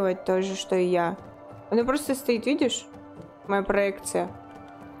будет делать то же, что и я? Она просто стоит, видишь? Моя проекция.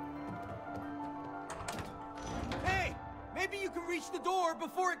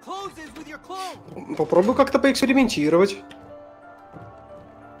 Попробуй как-то поэкспериментировать.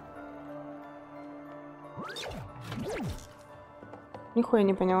 Нихуя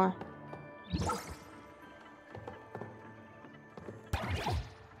не поняла.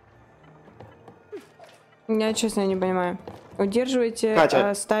 Я честно не понимаю. Удерживайте,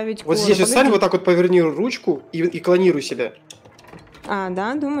 Катя, ставить вот клон. здесь встань, вот так вот поверни ручку и клонируй себя. А,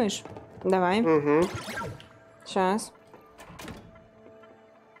 да, думаешь? Давай. Угу. Сейчас.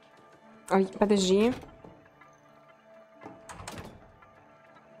 Ой, подожди.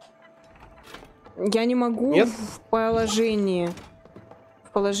 Я не могу. Нет? В положении.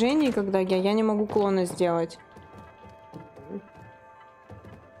 В положении, когда я не могу клона сделать.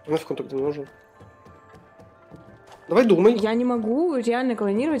 Нафиг он тогда не нужен? Давай думай. Я не могу реально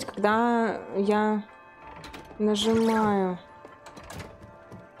клонировать, когда я нажимаю.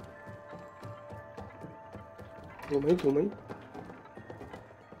 Думай, думай.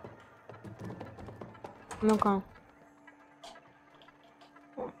 Ну-ка.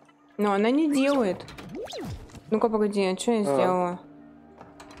 Но она не делает. Ну-ка, погоди, а что я сделала?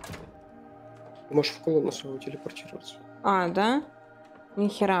 Ты можешь в колонну свою телепортироваться. А, да? Ни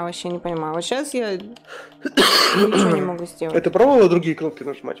хера вообще не понимаю. Вот сейчас я ничего не могу сделать. Это пробовала другие кнопки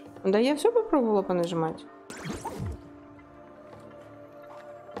нажимать? Да я все попробовала понажимать.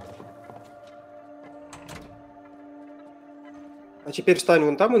 А теперь встань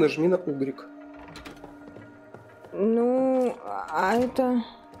вон там и нажми на угрик. Ну, а это...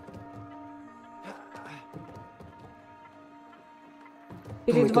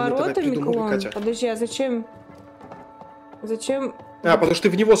 Перед воротами клон? Катя. Подожди, а зачем? Зачем? А, потому что ты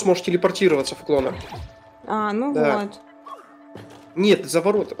в него сможешь телепортироваться в клона. А, ну да. вот. Нет, за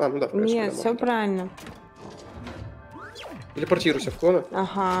ворота. А, ну да. Нет, все правильно. Телепортируйся в клона.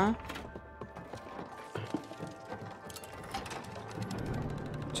 Ага.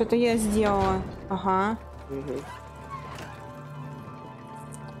 Что-то я сделала. Ага. Угу.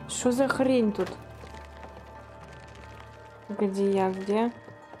 Что за хрень тут? Где я? Где?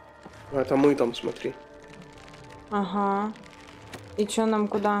 А, это мы там, смотри. Ага. И что нам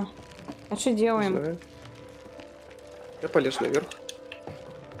куда? А что делаем? Не знаю. Я полез наверх.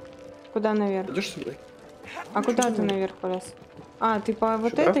 Куда наверх? Идешь со мной? А куда ты наверх полез? А, ты по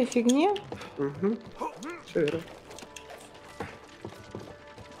вот Сюда? этой фигне? Угу. Все верно.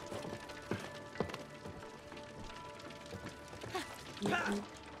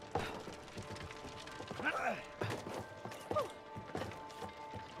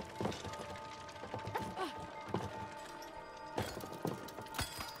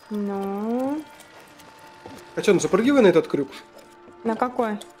 Ну... А что, ну запрыгивай на этот крюк. На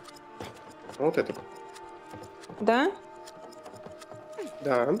какой? Вот этот. Да?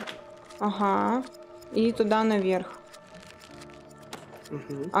 Да. Ага. И туда наверх.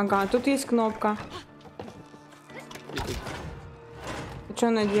 Угу. Ага, тут есть кнопка. Что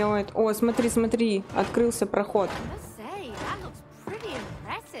она делает? О, смотри, смотри. Открылся проход.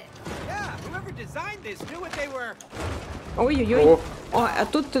 Ой-ой-ой. О, О, а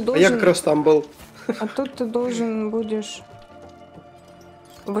тут ты а должен... я как раз там был. А тут ты должен будешь...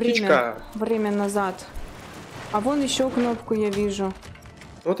 Птичка. Время назад. А вон еще кнопку я вижу.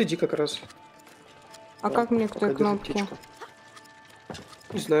 Вот иди как раз. А как мне к той Пока держи кнопке? птичку.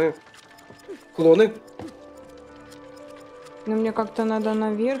 Не знаю. Клоны. Ну мне как-то надо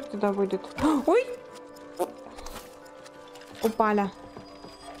наверх туда будет. Ой! Упали.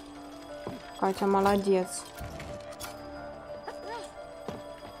 Катя, молодец.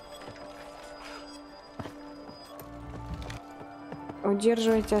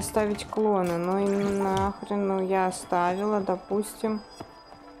 Удерживайте, оставить клоны. Ну и нахрен, ну я оставила, допустим.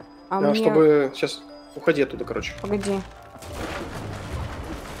 А Да, мне... чтобы... Сейчас, уходи оттуда, короче. Погоди.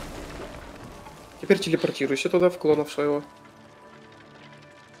 Теперь телепортируйся туда, в клонов своего.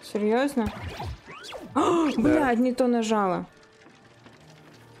 Серьезно? Блядь, не то нажала.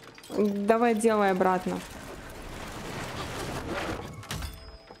 Давай делай обратно.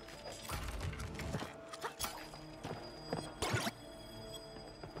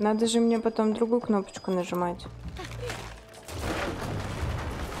 Надо же мне потом другую кнопочку нажимать.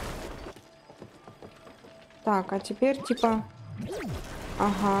 Так, а теперь типа...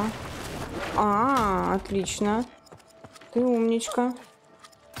 Ага. Отлично. Ты умничка.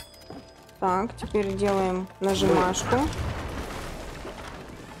 Так, теперь делаем нажимашку.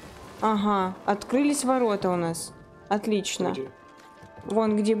 Ага, открылись ворота у нас. Отлично. Где?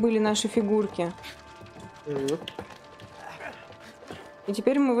 Вон, где были наши фигурки. И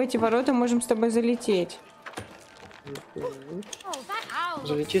теперь мы в эти ворота можем с тобой залететь.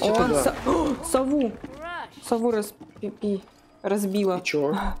 Залететь это да. Сову! Сову разбила. И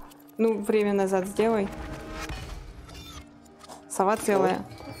чё? Ну, время назад сделай. Сова целая.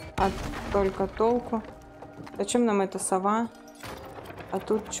 А только толку. Зачем нам эта сова? А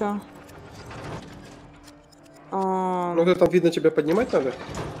тут что? Ну, это там, видно, тебя поднимать надо?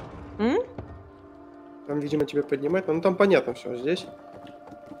 Там, видимо, тебя поднимать. Ну, там понятно все. Здесь.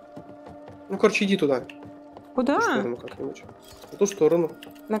 Ну, короче, иди туда. Куда? В ту сторону как-нибудь. В ту сторону.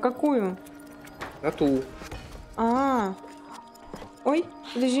 На какую? На ту. Ой,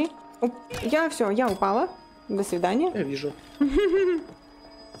 подожди. Я упала. До свидания. Я вижу.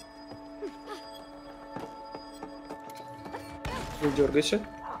 Не дергайся.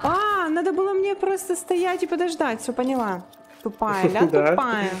 Надо было мне просто стоять и подождать. Все поняла. Тупая,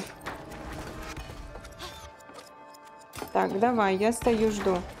 тупая. Так, давай, я стою,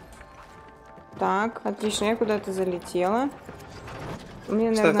 жду. Так, отлично, я куда-то залетела.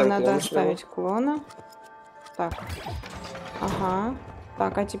 Мне, наверное, надо оставить клона. Так. Ага.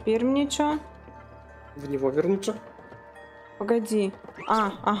 Так, а теперь мне что? В него вернуться. Погоди.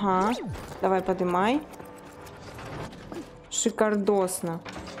 Ага. Давай, подымай. Шикардосно.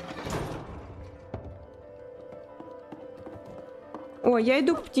 О, я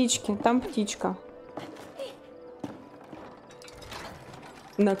иду к птичке. Там птичка.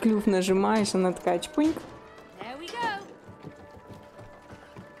 На клюв нажимаешь, она такая чпуньк.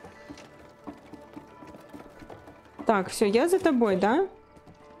 Так, все, я за тобой, да?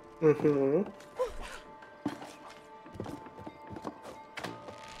 Угу.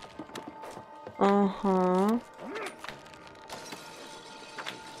 Ага.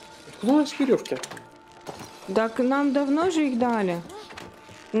 Откуда у нас веревки? Так нам давно же их дали.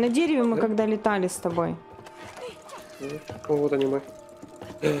 На дереве мы Да? когда летали с тобой. О, вот они мы.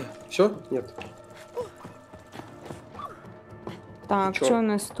 Все? Нет. Так, что у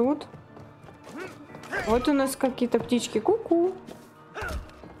нас тут? Вот у нас какие-то птички. Ку-ку.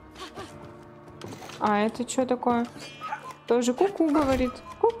 А это что такое? Тоже ку-ку говорит.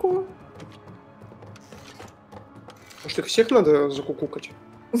 Ку-ку. Может, их всех надо закукукать?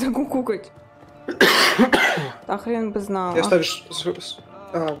 Закукукать. А хрен бы знал. Ты оставишь...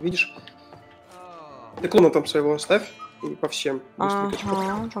 видишь? Ты клона там своего оставь. И по всем.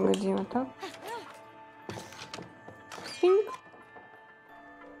 Ага, погоди, вот так. Пинг.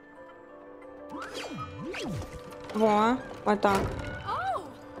 Во, вот так.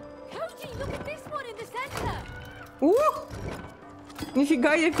 Ух!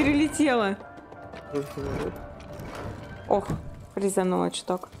 Нифига, я перелетела. Ох, резанула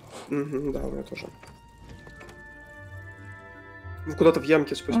чуток. Да, у меня тоже. Мы куда-то в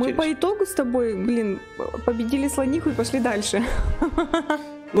ямке спустились. Мы по итогу с тобой, блин, победили слониху и пошли дальше.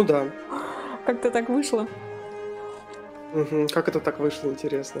 Ну да. Как-то так вышло. Как это так вышло,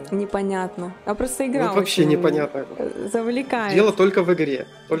 интересно. Непонятно. А просто игра вот вообще непонятно. Завлекает. Дело только в игре.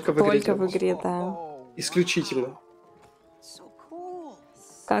 Только в игре, да. Исключительно.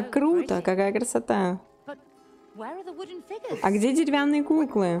 Как круто, какая красота. А где деревянные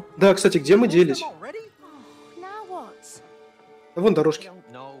куклы? Да, кстати, где мы делись? Вон дорожки.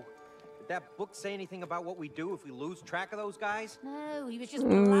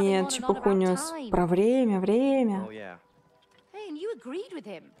 Нет, чепуху нес. Про время.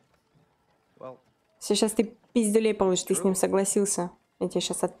 Сейчас ты пиздюлей получишь, ты с ним согласился. Я тебя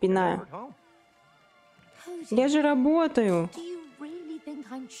сейчас отпинаю. Я же работаю.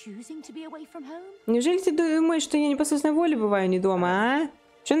 Неужели ты думаешь, что я непослушной воле бываю не дома, а?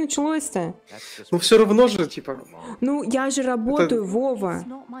 Что началось-то? Ну все равно же, типа... Ну, я же работаю, Вова.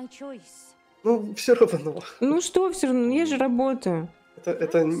 Ну, все равно. Ну что все равно, я же работаю.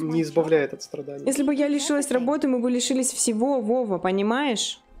 Это не избавляет от страданий. Если бы я лишилась работы, мы бы лишились всего, Вова,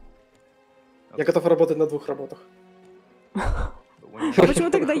 понимаешь? Я готов работать на 2 работах. А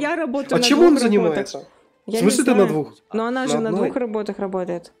почему тогда я работаю на 2 работах? А чем он занимается? В смысле ты на 2? Но она же на 2 работах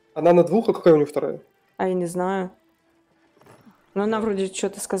работает. Она на 2, а какая у нее вторая? А я не знаю. Но она вроде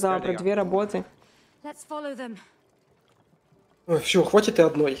что-то сказала про 2 работы. Ой, все, хватит и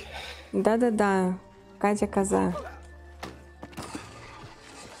одной. Да-да-да. Катя коза.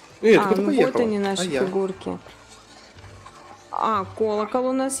 куда ну поехала? вот они, наши я? фигурки. А, колокол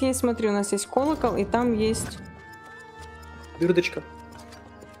у нас есть. Смотри, у нас есть колокол, и там есть... Дырочка.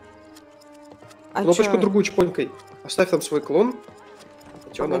 А Кнопочку чё? другую чпонькой. Оставь там свой клон.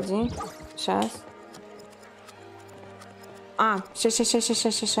 Погоди. Сейчас. А,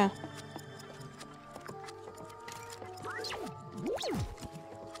 ща.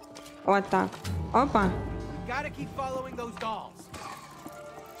 Вот так. Опа.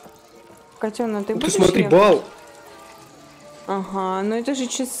 Котёнок, ты будешь смотри, ехать? бал. Ага, ну это же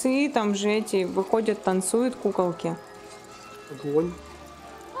часы, там же эти выходят, танцуют куколки. Огонь.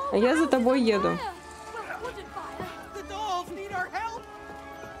 А я за тобой еду.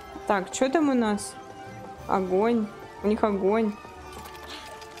 Так, что там у нас? Огонь. У них огонь.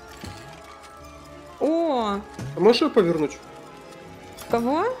 О! А можешь ее повернуть?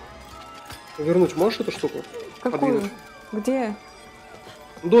 Кого? Повернуть можешь эту штуку? Какую? Подвинуть? Где?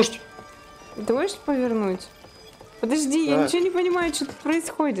 Дождь. Дождь повернуть? Подожди, я Да. ничего не понимаю, что тут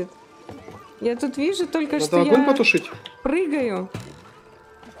происходит. Я тут вижу только, Надо что огонь я потушить. прыгаю.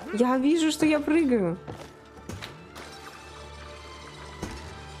 Я вижу, что я прыгаю.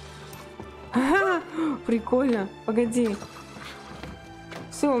 Ага, прикольно. Погоди.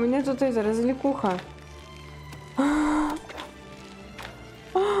 Все, у меня тут это, развлекуха.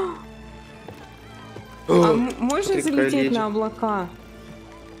 Можно смотри, какая залететь леди. на облака?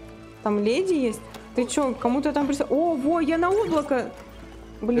 Там леди есть? Ты чё, кому-то там присыл... О, во, я на облако!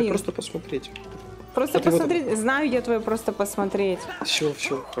 Блин, Просто посмотреть. просто а ты вот- посмотреть. Знаю я твое просто посмотреть. Все,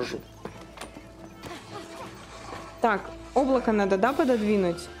 хожу. Так, облако надо, да,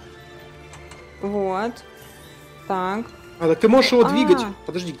 пододвинуть? Вот. Так. А, так ты можешь его двигать. А.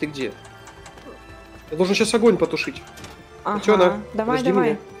 Подожди, ты где? Я должен сейчас огонь потушить. Ага. чё она? Давай, Подожди давай.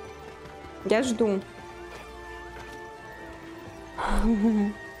 меня. Я жду.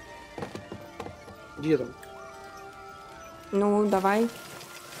 Где там? Ну, давай.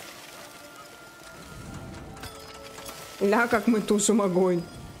 Ля, как мы тушим огонь.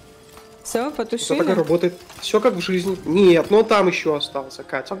 Все, Это так и потушили? работает. Все как в жизни. Нет, но там еще остался,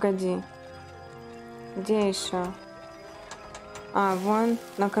 Катя. Погоди. Где еще? А, вон,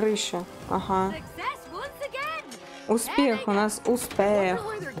 на крыше. Ага. Успех, у нас успех.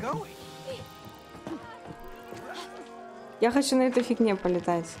 Я хочу на этой фигне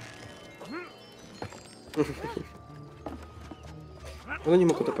полетать. Ну не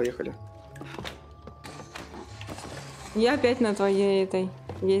мы куда поехали. Я опять на твоей этой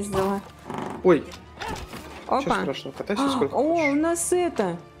ездила. Ой, Опа. ничего страшного, катайся сколько О, у хочешь. нас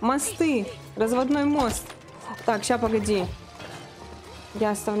это, мосты, разводной мост. Так, ща, погоди.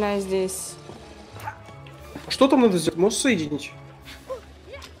 Я оставляю здесь. Что там надо сделать? Мост соединить?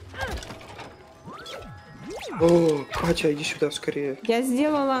 О, Катя, иди сюда скорее. Я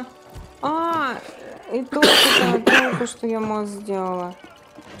сделала... А, и только что я мост сделала.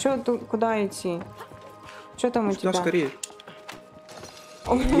 Чё тут, куда идти? Что там у Сюда тебя? скорее.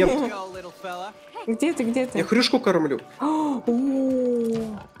 Нет, Где ты, где ты? я хрюшку кормлю. О,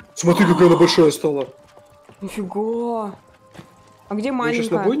 Смотри, какая она большая стала. нифига. А где Мы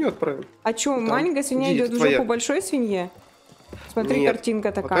сейчас на маленькая? бойню отправим? А чё, Там. маленькая свинья Иди, идет в твоя. жопу большой свинье? Смотри, Нет,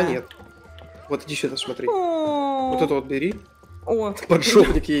 картинка пока такая. нет. Вот иди сюда, смотри. О, Вот это вот бери. О,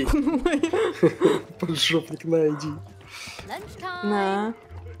 Поджопник ей. Поджопник, на, иди. на,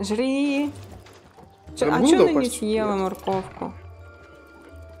 жри. Прям А было чё она не упасть? съела Нет. морковку?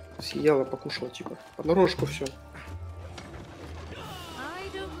 Съела, покушала, типа. Понарошку все.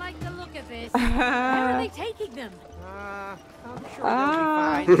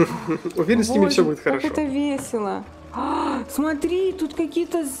 А, Уверен, с ними все боже, будет как хорошо. это весело. А, смотри, тут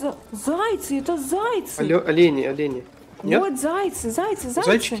какие-то зайцы, это зайцы. Олени, олени. Нет? Вот зайцы.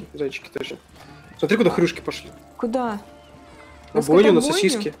 Зайчики? Зайчики тоже. Смотри, куда хрюшки пошли. Куда? На бойню, на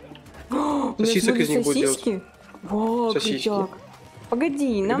сосиски. Сосисок из них будет делать. сосиски? Во, Сосиски. крутяк.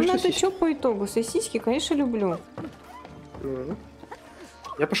 Погоди, нам Любишь надо сосиски? что по итогу? Сосиски, конечно, люблю. Мгм.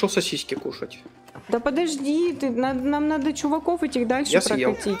 Я пошел сосиски кушать. Да подожди, нам надо чуваков этих дальше Я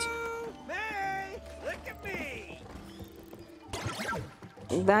съел. прокатить.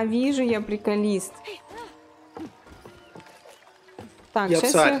 Да, вижу, я приколист. Так, Я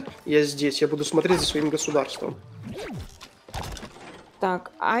сейчас царь, я здесь, я буду смотреть за своим государством.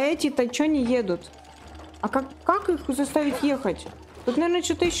 Так, а эти-то что не едут? А как их заставить ехать? Тут, наверное,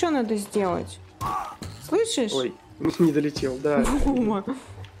 что-то еще надо сделать. Слышишь? Ой, не долетел, да. Вова,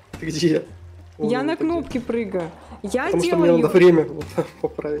 Ты где? я Вон на он где. кнопке прыгаю. Я Потому что мне делаю надо время вот так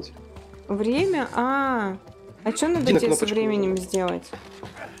поправить. время. А что надо Иди на тебе со кнопочку временем нажимай. сделать?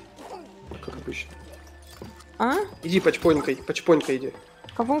 Как обычно. А? Иди почпонькой иди.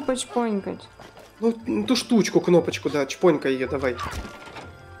 Кого почпонькать? Ну, ту штучку, кнопочку, да, чпонькай ее, давай.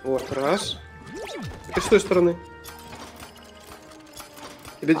 Вот, раз. Это с той стороны.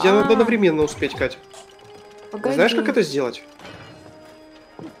 Тебе надо одновременно успеть, Кать. Погоди. Знаешь, как это сделать?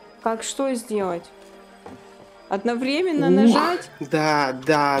 Как что сделать? Одновременно нажать?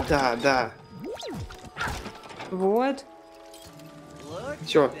 Да. Вот.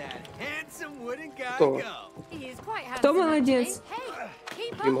 Все. Кто? Кто молодец?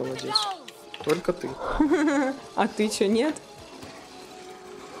 Ты молодец. Только ты. А ты что, нет?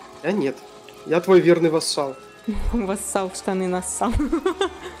 Я нет. Я твой верный вассал. Вассал в штаны нассал.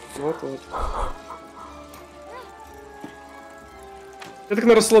 Вот. Я так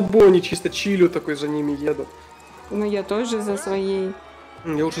на расслабоне чисто чилю такой за ними еду. Ну я тоже за своей.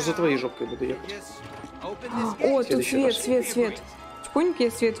 Я лучше за твоей жопкой буду ехать. О, тут свет. Чпоньки,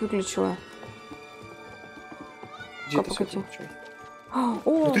 я свет выключила. Где ты свет?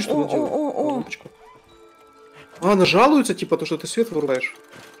 О, ты что наделал? А, она жалуется, типа, то, что ты свет вырубаешь.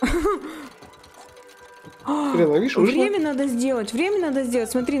 Хрена, видишь, время надо сделать.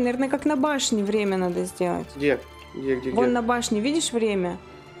 Смотри, наверное, как на башне время надо сделать. Где? Вон на башне, видишь время?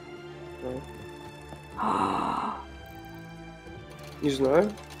 Не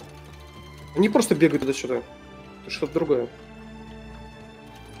знаю. Они просто бегают туда-сюда. Это что-то другое.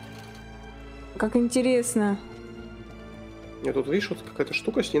 Как интересно. Нет, тут видишь, вот какая-то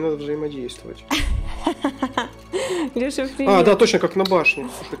штука, с ней надо взаимодействовать. Леша, привет. А, да, точно, как на башне.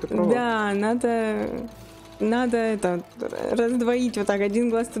 Слушай, ты права. Да, надо это раздвоить вот так. Один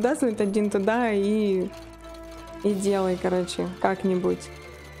глаз туда, смотрит, один туда и делай, короче, как-нибудь.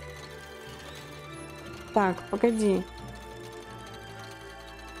 Так, погоди.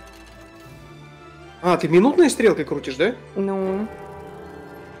 А, ты минутной стрелкой крутишь, да? Ну.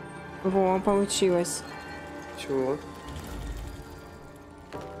 Во, получилось. Чего?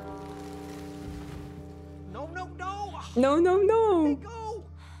 No.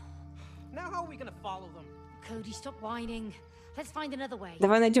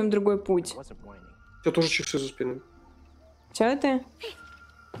 Давай найдем другой путь. У тебя тоже часы за спиной. Че ты?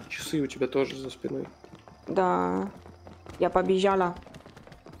 Часы у тебя тоже за спиной. Да. Я побежала.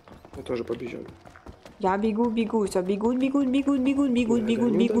 Я тоже побежал. Я бегу. Все бегут.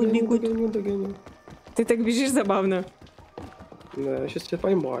 Догоню. Ты так бежишь забавно. Да, сейчас тебя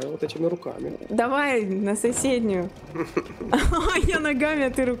поймаю вот этими руками. Давай на соседнюю. Я ногами, а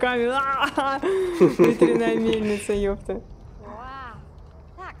ты руками. Ветряная мельница, ёпта.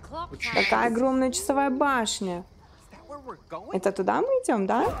 Такая огромная часовая башня. Это туда мы идем,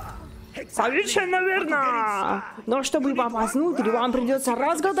 да? Совершенно верно! Но чтобы попасть внутрь, вам придется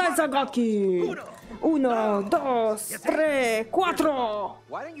разгадать загадки. 1, 2, 3, 4, 5,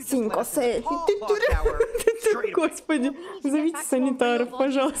 6. Господи, зовите санитаров,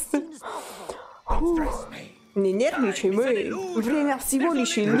 пожалуйста. Не нервничай, мы. Время всего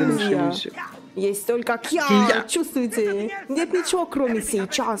лишь иллюзия. Есть только я. Чувствуете? Нет ничего, кроме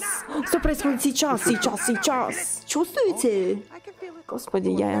сейчас. Что происходит сейчас? Чувствуете? Господи,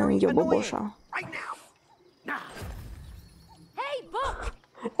 я ёбобоша.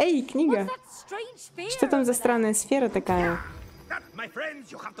 Эй, книга. Что там за странная сфера такая?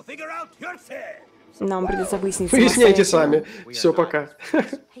 Нам придется выяснить. Выясняйте сами. Все, пока.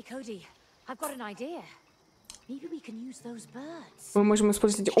 Мы можем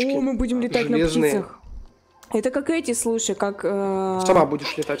использовать... О, мы будем летать железные. на птицах. Это как эти, слушай, как... Сама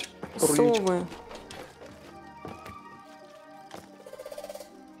будешь летать. Совы.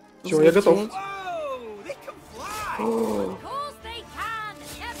 Все, я готов.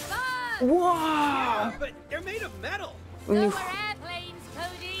 Вау! У них...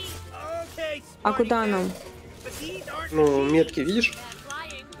 А куда нам? Ну, метки, видишь?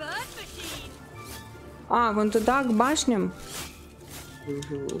 А, вон туда, к башням?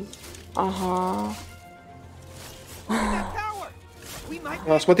 Угу. Ага.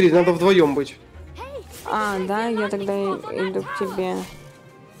 А, смотри, надо вдвоем быть. А, да, я тогда иду к тебе.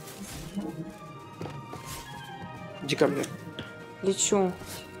 Иди ко мне. Лечу.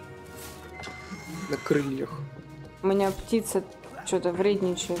 На крыльях. У меня птица что-то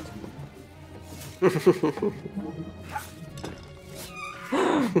вредничает.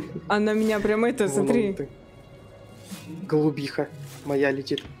 Она меня прям это, смотри. Голубиха моя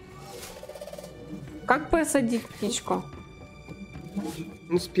летит. Как посадить птичку?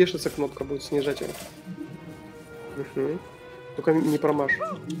 Ну, спешится кнопка будет снижать ее. Угу. Только не промажь.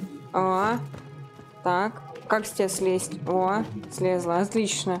 О, так. Как с тебя слезть? О, слезла,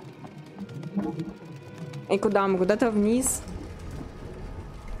 отлично. И куда мы? Куда-то вниз?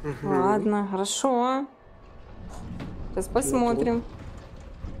 Ладно, хорошо. Сейчас посмотрим.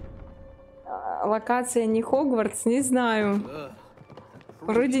 локация не Хогвартс, не знаю.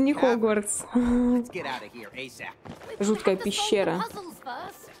 Вроде не Хогвартс. Жуткая пещера.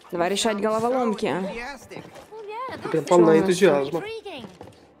 Давай решать головоломки. Прям полна энтузиазма.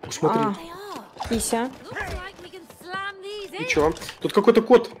 Посмотри. Кися. И чё? Тут какой-то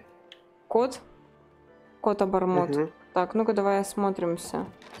кот. Кот? Кот-обормот. Угу. Так, ну-ка давай осмотримся.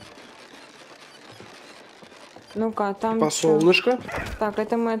 Ну-ка, там По чё? солнышко. Так,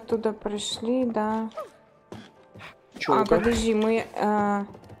 это мы оттуда пришли, да. Чёлка. Подожди, мы...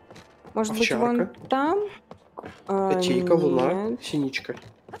 может быть, вон там? Котейка, луна, синичка.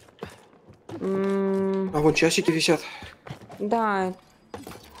 А вон часики висят. Да.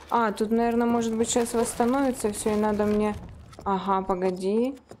 Тут, наверное, может быть, сейчас восстановится все, и надо мне... Ага,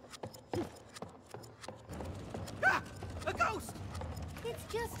 погоди.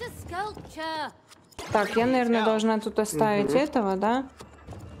 Так, я, наверное, должна тут оставить этого, да?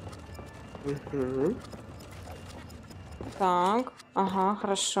 Так, ага,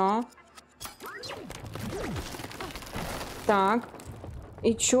 хорошо. Так.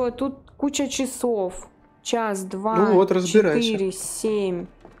 И чё, тут куча часов. Час, два, ну вот, 4, 7,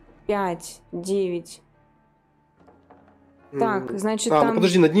 5, 9. Так, значит, там... ну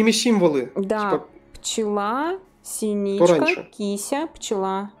подожди, над ними символы. Да, Типа... пчела, синичка, кися,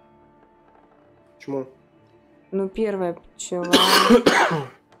 пчела. Почему? Ну, первая пчела.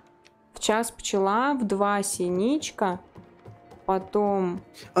 В час пчела, в 2 синичка. Потом...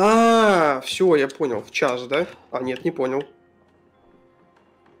 все, я понял. В час, да? Нет, не понял.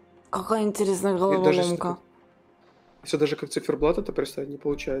 Какая интересная головоломка. Если даже как циферблат это представить не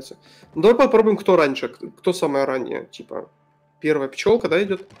получается. Ну, давай попробуем, кто раньше. Кто самая ранняя. Типа, первая пчелка, да,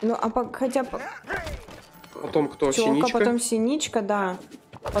 идет? Ну, хотя бы... Потом кто? Пчелка, синичка. потом синичка, да.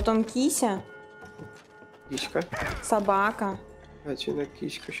 Потом кися. Киська. Собака. Тина,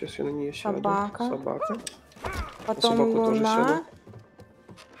 киська. Сейчас я на нее сяду. Собака. Собака. Потом луна.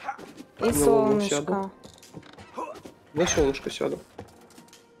 И солнышко. На солнышко сяду.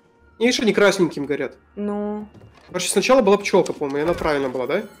 И еще они красненьким горят. Ну. Короче, сначала была пчелка, по-моему, и она правильно была,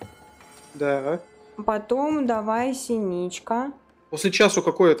 да? Да. Потом давай синичка. После часу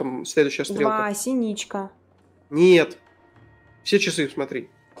какое там следующая стрелка? 2, синичка. Нет. Все часы смотри.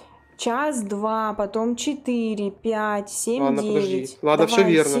 Час, 2, потом 4, 5, 7, Ладно, 9. подожди. Ладно, давай,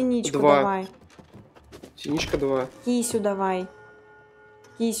 все верно. Синичку 2. давай. Синичка 2. Кисю давай.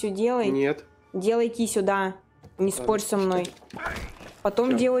 Кисю делай. Нет. Делай кисю, да. Не спорь со мной. Потом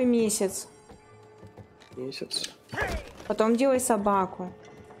Всё. делай месяц. Месяц. Потом делай собаку.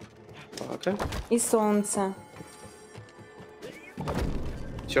 Собака. И солнце.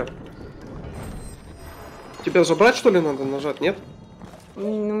 Все. Тебя забрать, что ли, надо нажать? Нет? У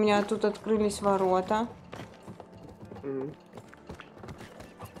меня тут открылись ворота.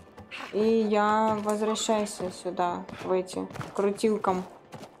 И я возвращайся сюда, в эти, к крутилкам.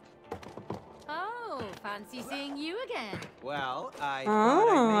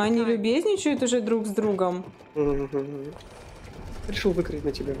 Они любезничают уже друг с другом. Решил выкроить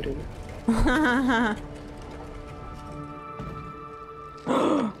на тебя время.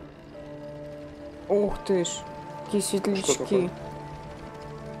 Ух ты ж, какие светлячки.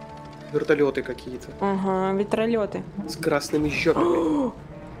 Вертолеты какие-то. Ага, ветролеты. С красными жопами.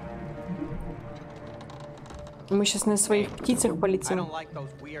 Мы сейчас на своих птицах полетим.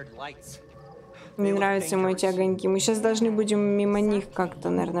 Не нравятся ему эти огоньки. Мы сейчас должны будем мимо них как-то,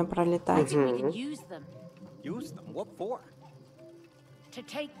 наверное, пролетать.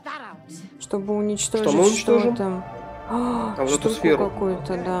 Чтобы уничтожить что мы уничтожим? там. Вот эту сферу.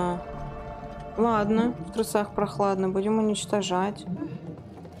 Какую-то, да. Ладно, в трусах прохладно. Будем уничтожать.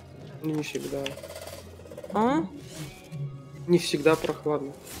 Ну, не всегда. А? Не всегда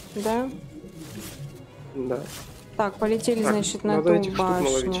прохладно. Да? Да. Так, полетели, Так, значит, на надо ту этих штук башню.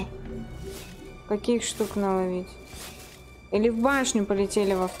 наловить. Каких штук наловить? Или в башню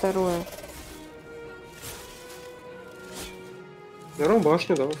полетели во вторую? Наверное,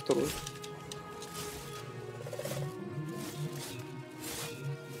 башню, да, во вторую.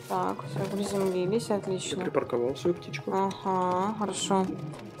 Так, все, приземлились, Я отлично. припарковал свою птичку. Ага, хорошо.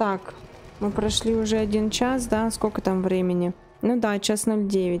 Так, мы прошли уже 1 час, да? Сколько там времени? Ну да,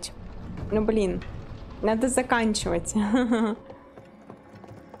 1:09. Ну блин, надо заканчивать.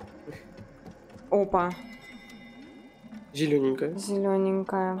 Опа. Зелененькая.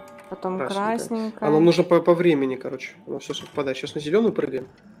 Зелененькая. Потом красненькая. А нам нужно по времени, короче. У нас все совпадает. Сейчас на зеленую прыгаем.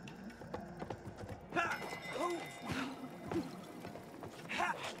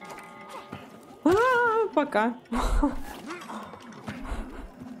 Пока.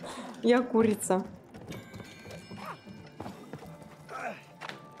 Я курица.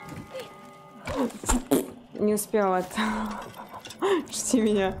 Не успела. Жди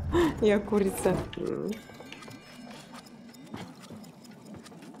меня. Я курица.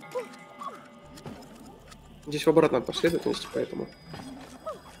 Здесь в обратной последовательности, поэтому...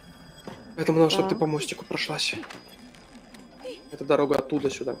 Поэтому надо, чтобы ты по мостику прошлась. Это дорога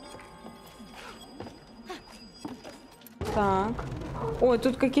оттуда сюда. Так. Ой,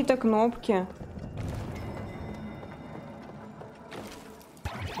 тут какие-то кнопки.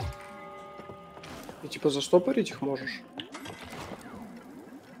 И типа застопорить их можешь?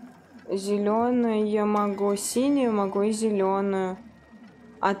 Зеленую я могу, синюю могу и зеленую.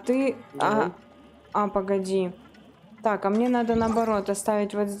 А ты... Да. Погоди. Так, а мне надо наоборот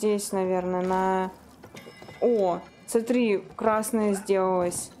оставить вот здесь, наверное, на... О, смотри, красное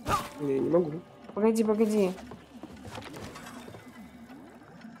сделалось. Не могу. Погоди, погоди.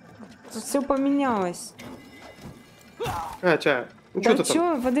 Тут все поменялось. Катя, ну Да что ты там?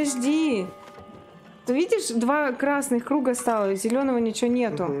 чё, подожди. Ты видишь, 2 красных круга стало, зеленого ничего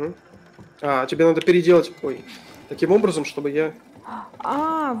нету. Угу. Тебе надо переделать, таким образом, чтобы я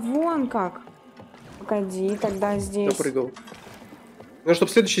Вон как. Погоди, тогда здесь. допрыгал. Ну,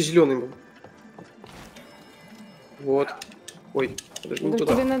 чтобы следующий зеленый был. Вот. Ой, подожди, не Да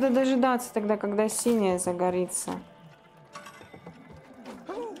туда. тебе надо дожидаться тогда, когда синяя загорится.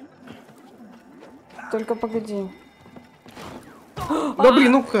 Только погоди. Да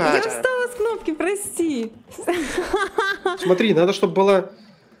блин, ну Катя. Я встала с кнопки, прости. Смотри, надо, чтобы была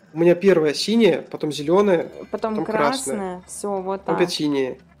у меня первая синяя, потом зеленая, Потом красная. Все, вот так. опять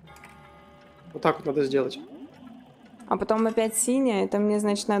синяя. Вот так вот надо сделать. А потом опять синяя. Это мне,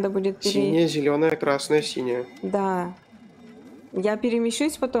 значит, надо будет Синяя, зеленая, красная, синяя. Да. Я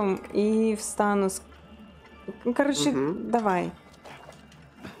перемещусь потом и встану. Ну, короче, давай.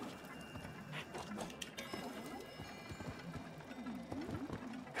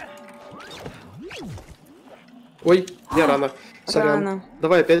 Ой, я рано. Сорян. Рано.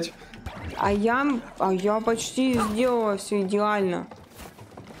 Давай опять. А я почти сделала все идеально.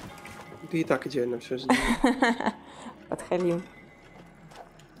 Ты и так идеально все сделал. Подхалим.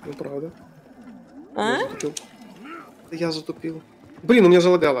 Ну правда. А? Я затупил. Да я затупил. Блин, у меня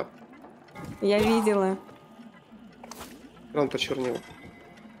залагало. Я видела. Ран почернел.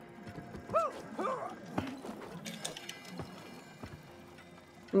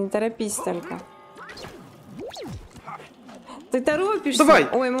 Не торопись только. Ты торопишься? Давай.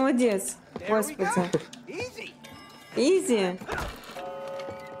 Ой, молодец. Господи. Изи.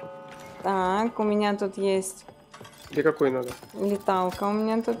 Так, у меня тут есть Тебе какой надо? леталка. У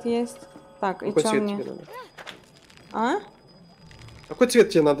меня тут есть. Так, и Какой что цвет мне? тебе надо? А? Какой цвет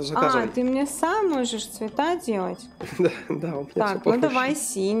тебе надо заказывать? Ты мне сам можешь цвета делать? Да, у меня Так, ну давай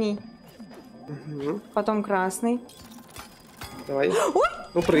синий. Потом красный. Давай.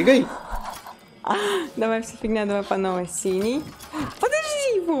 Ну прыгай. Давай все фигня, давай по новой. Синий.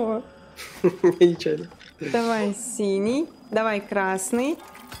 Подожди его. Я нечаянно. Давай синий. Давай красный.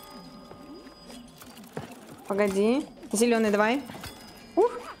 Погоди. Зеленый давай.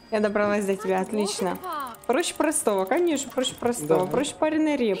 Ух, я добралась до тебя, отлично. Проще простого, конечно, проще простого. Да. Проще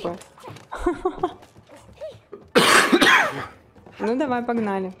пареной репы. Ну давай,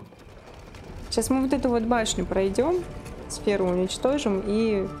 погнали. Сейчас мы вот эту вот башню пройдем, сферу уничтожим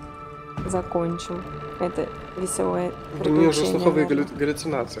и закончим. Это веселое У меня уже приключение. слуховые наверное.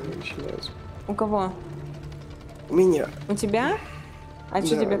 галлюцинации начинаются. У кого? У меня. У тебя? А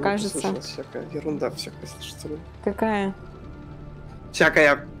что Да, тебе ну, кажется? послушалось всякая ерунда, всякая слышится. Какая?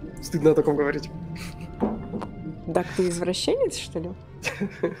 Всякая. Стыдно о таком говорить. Так ты извращенец, что ли?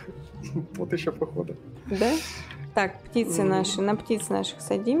 Вот еще походу. Да? Так, птицы наши, на птиц наших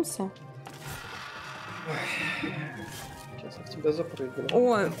садимся. Сейчас я в тебя запрыгну.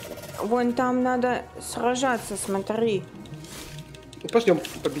 О, вон там надо сражаться, смотри. Ну, пойдем,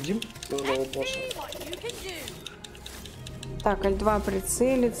 победим нового босса. Так, L2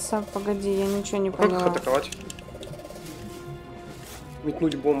 прицелиться. Погоди, я ничего не Как их поняла. атаковать?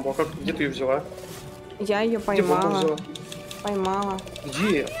 Метнуть бомбу. А как? Где ты ее взяла? Я ее Где бомбу поймала. взяла? Поймала.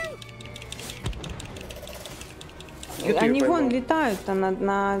 Где? Где ты Они её вон поймал? летают-то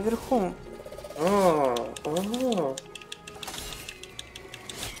наверху. А.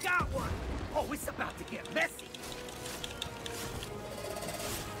 Got one. Oh, it's about to get messy.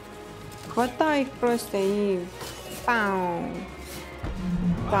 Хватай их просто и... Пау.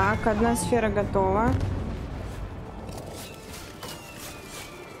 Так, одна сфера готова.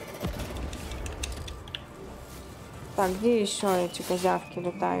 Так, где еще эти козявки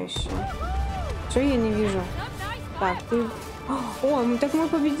летающие? Что я не вижу? Так, ты... О, так мы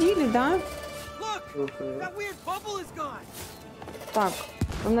победили, да? Look, that weird bubble is gone. Так,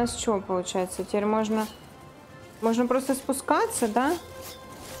 у нас что получается? Теперь можно Можно просто спускаться, да?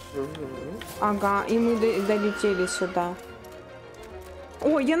 Ага, и мы долетели сюда.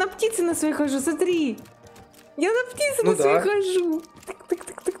 О, я на птице на своей хожу, смотри! Я на птице на своей хожу!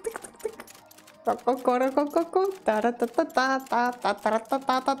 Тык-тык-тык-тык-тык-тык.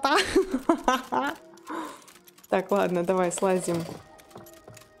 Так, ладно, давай слазим.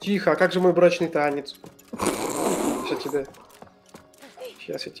 Тихо, а как же мой брачный танец?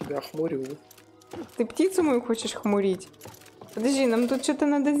 Сейчас я тебя охмурю. Ты птицу мою хочешь хмурить? Подожди, нам тут что-то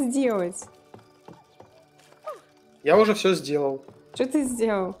надо сделать. Я уже все сделал. Что ты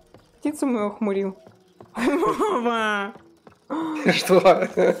сделал? Птицу мою охмурил. Вова! Что?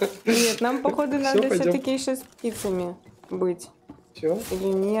 Нет, нам, походу, надо все-таки еще с птицами быть. Все?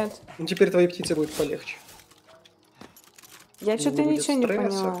 Или нет? Ну теперь твои птицы будут полегче. Я что-то ничего не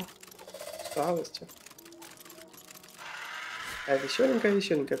поняла. Усталости. А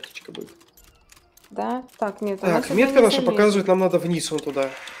веселенькая птичка будет. Да? Так, нет. Так, метка наша показывает, нам надо вниз, вон туда.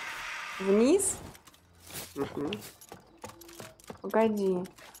 Вниз? Угу. Погоди.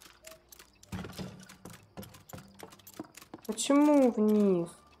 Почему вниз?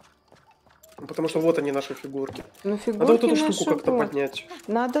 Потому что вот они, наши фигурки. Ну, фигурки надо вот эту штуку как-то вот. поднять.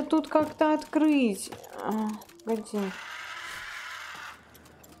 Надо тут как-то открыть. Погоди.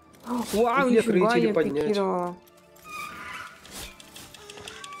 Вау, нифига, я пикировала.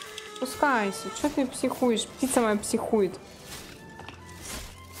 Спускайся. Что ты психуешь? Птица моя психует.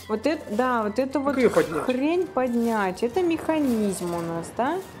 Вот это, да, вот это вот хрень поднять. Это механизм у нас,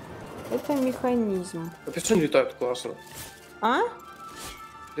 да? Это механизм. Пистолеты летают классно. А?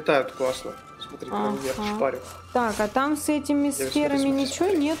 Летают классно. Смотри, прям вверх шпарю. Так, а там с этими сферами ничего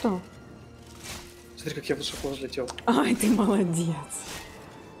нету? Смотри, как я высоко взлетел. Ай, ты молодец.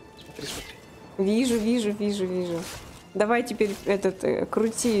 Смотри. Вижу. Давай теперь этот,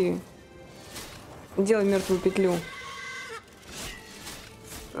 крути. Делай мертвую петлю.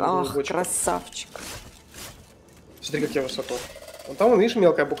 Ах, красавчик. Смотри, как я высоко. Вон там, видишь,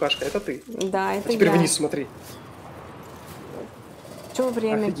 мелкая букашка, это ты. Да, это теперь я. Вниз смотри. Чё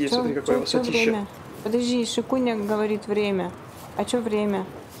время? Офигеть, смотри, какое высотище. Время? Подожди, Шикуня говорит время. А чё время?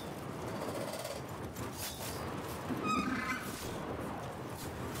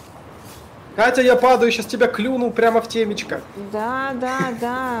 Катя, я падаю, сейчас тебя клюну прямо в темечко.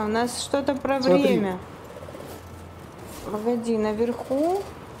 Да, у нас что-то про Смотри. время. Погоди, наверху?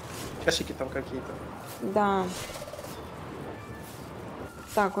 Часики там какие-то. Да.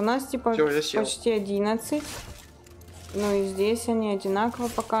 Так, у нас типа Всё, почти 11. Ну и здесь они одинаково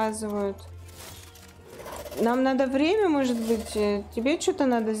показывают. Нам надо время, может быть? Тебе что-то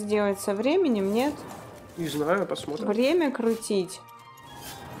надо сделать со временем, нет? Не знаю, посмотрим. Время крутить.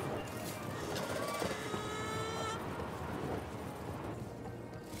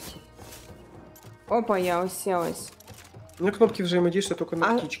 Опа, я уселась. У меня кнопки взаимодействия только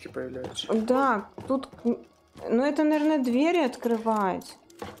на птичке появляются. Да, тут... Ну, это, наверное, двери открывать.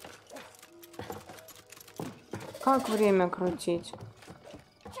 Как время крутить?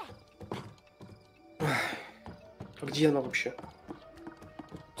 А где она вообще?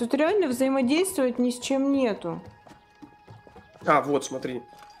 Тут реально взаимодействовать ни с чем нету. А, вот, смотри.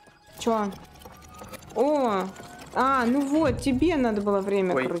 Чё? О! А, ну вот, тебе надо было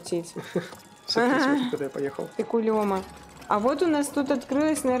время крутить. Смотри, куда я поехал. Ты кулема. А вот у нас тут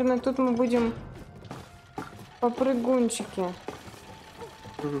открылось, наверное, тут мы будем попрыгунчики.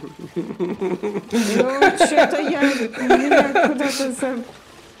 Ну, что-то меня куда-то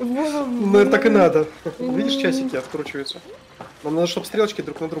Ну, это так и надо. Видишь, часики откручиваются. Нам надо, чтобы стрелочки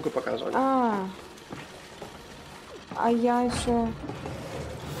друг на друга показывали. А я еще...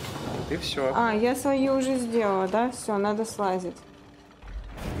 И все. А, я свою уже сделала, да? Все, надо слазить.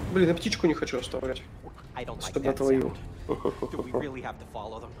 Блин, я птичку не хочу оставлять. Особенно твою.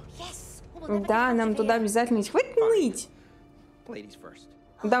 Да, нам туда обязательно идти. Хватит ныть!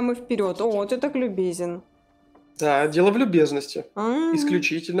 Да, мы вперед. О, ты так любезен. Да, дело в любезности.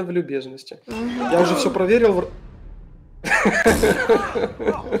 Исключительно в любезности. Я уже все проверил.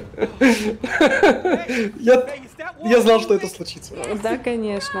 Я знал, что это случится. Да,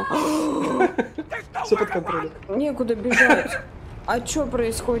 конечно. Все под контролем. Некуда бежать. А что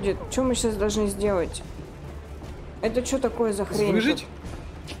происходит? Что мы сейчас должны сделать? Это что такое за хрень? Выжить?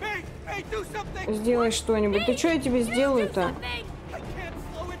 Сделай что-нибудь. Ты что я тебе сделаю-то?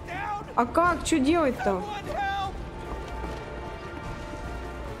 А как? Что делать-то?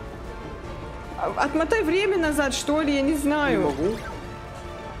 Отмотай время назад, что ли? Я не знаю. Не могу.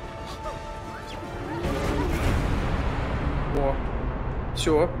 О,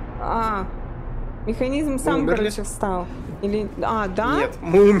 все. Механизм сам, короче, встал. Или... да? Нет,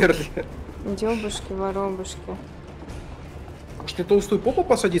 мы умерли. Дёбушки, воробушки. Может, мне толстую попу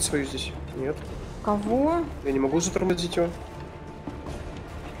посадить свою здесь? Нет. Кого? Я не могу затормозить его.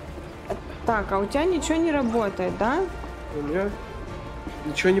 Так, а у тебя ничего не работает, да? У меня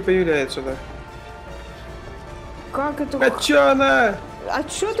ничего не появляется, да. Как это? Катяна! А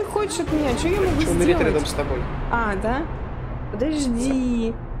что ты хочешь от меня? Что я могу Хочу сделать? умереть рядом с тобой. А, да?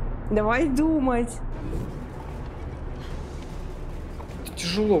 Подожди. Давай думать. Это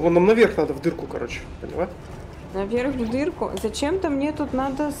тяжело. Вон нам наверх надо, в дырку, короче. Поняла? Наверх в дырку. Зачем-то мне тут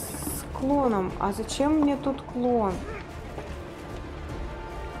надо с клоном. А зачем мне тут клон?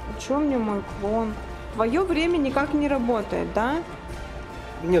 Чё мне мой клон? Твое время никак не работает, да?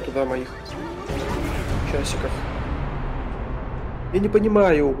 Нету, да, моих часиков. Я не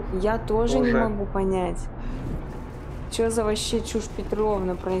понимаю. Я тоже не Боже. могу понять. Что за вообще чушь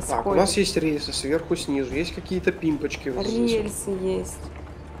Петровна происходит? Так, у нас есть рельсы сверху, снизу. Есть какие-то пимпочки. Вот здесь. Рельсы есть.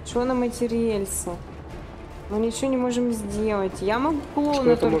 Что нам эти рельсы? Мы ничего не можем сделать. Я могу клона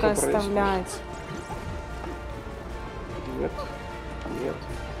это только можно провести? оставлять. Нет. Нет.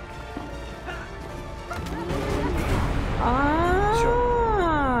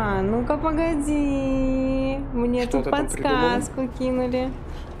 Ну-ка, погоди. Мне Что тут ты там подсказку кинули.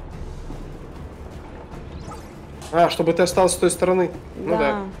 А, чтобы ты остался с той стороны. Ну Да.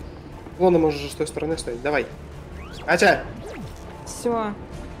 да. Клона можешь же с той стороны ставить. Давай. Катя! Все.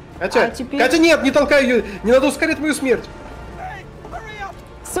 Катя! А теперь- Катя, нет, не толкай ее! Не надо ускорять мою смерть!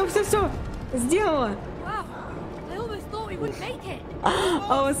 Все. Сделала. I almost thought we wouldn't make it.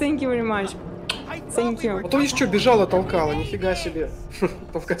 Oh, thank you very much. Thank you. А то еще бежала, толкала, нифига себе.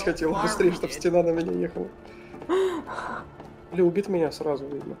 Толкать хотела быстрее, чтобы стена на меня ехала. Любит меня сразу,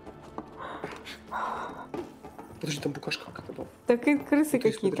 видно. Подожди, там букашка какая-то была. Так и крысы Ты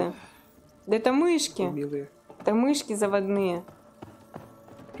какие-то. смотри. Да это мышки. Милые. Это мышки заводные.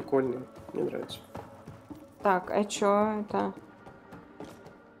 Прикольные. Мне нравится. Так, а чё это?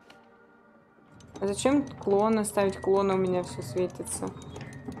 А зачем клона ставить? Клона у меня все светится.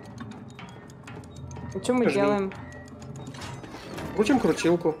 И что мы Нажми. делаем? Крутим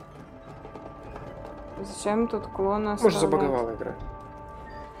крутилку. Зачем тут клона Может, оставлять? забаговала игра.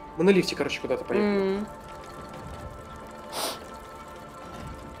 Мы на лифте, короче, куда-то поехали.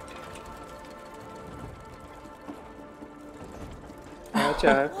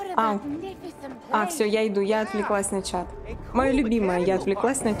 Катя. What a Ow. magnificent А, place. все, я иду, я отвлеклась на чат. Моя любимая, я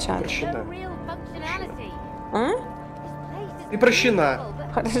отвлеклась на чат. Прощена. No real functionality. А? This place is Ты прощена. beautiful,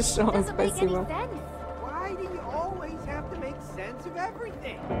 but Хорошо, doesn't make any спасибо. sense. Why do you always have to make sense of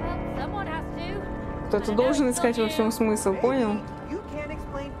everything? Well, someone has to. Кто-то I know должен it's искать not во всем you. смысл, понял? You can't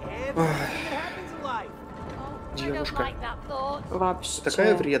explain everything that happens in life. Oh, I don't Девушка. like that thought. Вообще.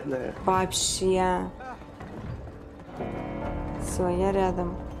 Такая вредная. Вообще. Все, я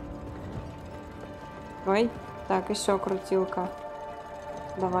рядом. Ой, так, еще крутилка.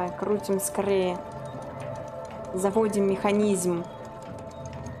 Давай, крутим скорее. Заводим механизм.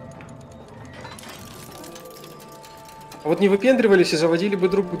 А вот не выпендривались и заводили бы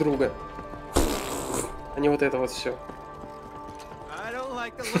друг друга. А не вот это вот все. I don't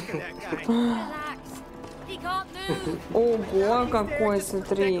like the look of that guy. Relax. He can't move. Ого, какой,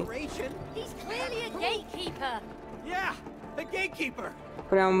 смотри. Decoration. He's clearly a gatekeeper. Yeah, the gatekeeper.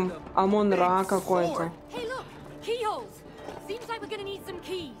 Прям Амон-Ра какой-то. Hey, look, keyholes. Seems like we're gonna need some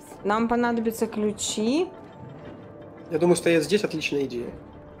keys. Нам понадобятся ключи. Я думаю, стоять здесь отличная идея.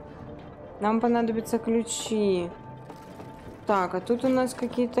 Нам понадобятся ключи. Так, а тут у нас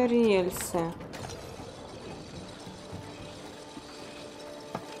какие-то рельсы.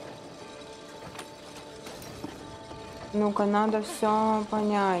 Ну-ка, надо все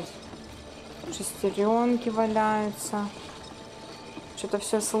понять. Шестеренки валяются. Что-то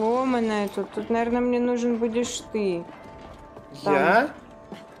все сломанное тут. Тут, наверное, мне нужен будешь ты. Я?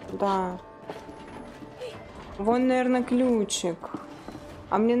 Да. Вон, наверное, ключик.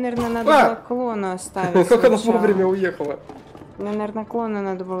 А мне, наверное, надо А! было клона оставить Как она сначала. вовремя уехала. Мне, наверное, клона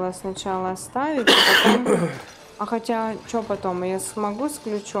надо было сначала оставить, а потом... А хотя, что потом? Я смогу с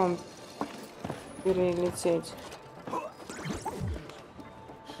ключом перелететь?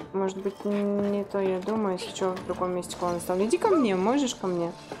 Может быть, не то я думаю, если что, в другом месте клон оставлю. Иди ко мне, можешь ко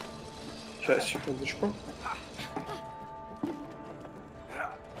мне? Сейчас, секундочку.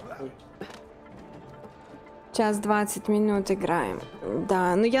 Ой. Час 20 минут играем.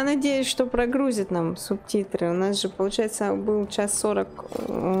 Да, ну я надеюсь, что прогрузит нам субтитры. У нас же, получается, был час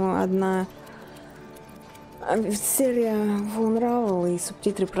 41 серия Vulnerable, и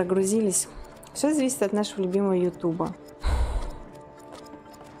субтитры прогрузились. Все зависит от нашего любимого Ютуба.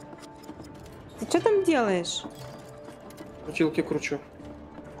 Ты что там делаешь? Крутилки кручу.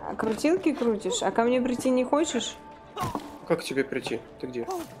 А крутилки крутишь? А ко мне прийти не хочешь? Как к тебе прийти? Ты где?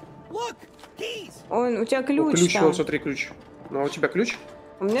 Он, у тебя ключ. О, ключ, там. вон, смотри, ключ. Ну, а у тебя ключ?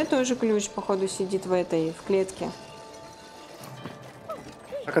 У меня тоже ключ, походу, сидит в этой, в клетке.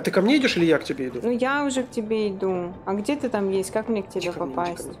 А ты ко мне идешь или я к тебе иду? Ну, я уже к тебе иду. А где ты там есть? Как мне к тебе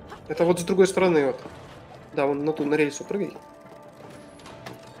попасть? Это вот с другой стороны, вот. Да, вон на ту, на рельсу прыгай.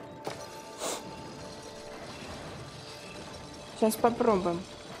 Сейчас попробуем.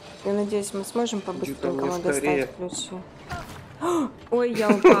 Я надеюсь, мы сможем по-быстренькому достать ключи. Ой, я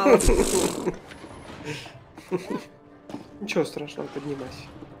упала. Ничего страшного, поднимайся.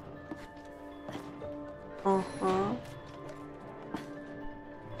 Ага.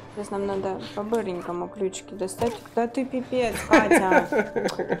 Сейчас нам надо по-быренькому ключики достать. Да ты пипец, Катя.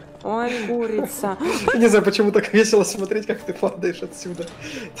 Ой, курица. Не знаю, почему так весело смотреть, как ты падаешь отсюда.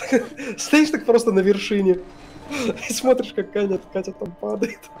 Стоишь так просто на вершине. И смотришь, как Катя там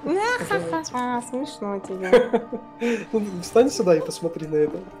падает. Ха-ха-ха, смешно тебе. Ну, встань сюда и посмотри на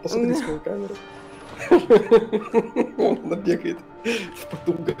это. Посмотри свою камеру. Она бегает в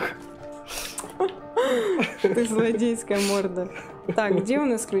подугах. Ты злодейская морда. Так, где у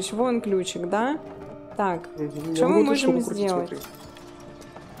нас ключ? Вон ключик, да? Так, что мы можем сделать?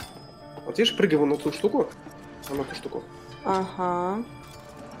 Вот видишь, прыгай вон на ту штуку. Вон на ту штуку. Ага.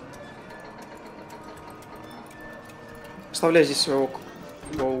 Вставляй здесь своего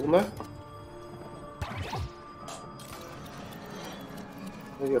клоуна.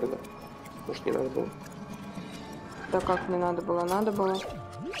 Наверное. Может, не надо было. Да как не надо было? Надо было.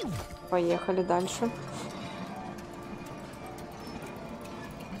 Поехали дальше.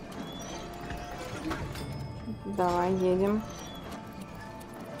 Давай, едем.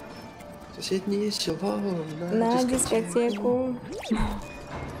 Соседнее село На дискотеку.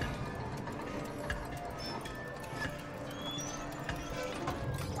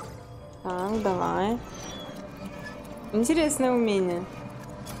 Так, давай. Интересное умение.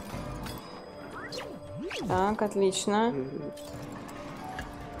 Так, отлично.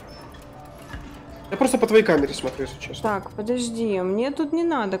 Я просто по твоей камере смотрю, если честно. Так, подожди, мне тут не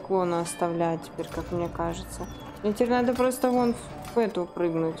надо клона оставлять теперь, как мне кажется. Мне теперь надо просто вон в эту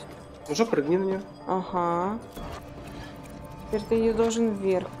прыгнуть. Уже прыгни на нее. Ага. Теперь ты ее должен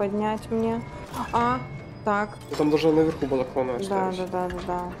вверх поднять мне. А, так. Ну, там должна наверху была клона оставить.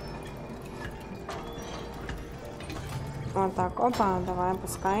 Да. Вот так, опа, давай,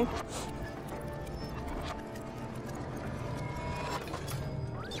 пускай.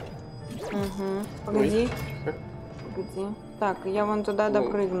 Угу. Погоди. Ой. Погоди. Так, я вон туда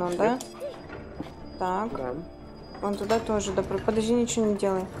допрыгну, да? Так. Да. Вон туда тоже допрыгну. Подожди, ничего не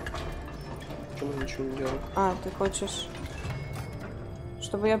делай. Почему ничего не делаю? А, ты хочешь,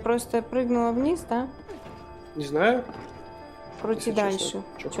 чтобы я просто прыгнула вниз, да? Не знаю. Крути Если дальше. честно,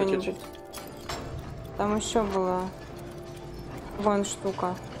 чё Что-нибудь. хотеть? Там еще было. Вон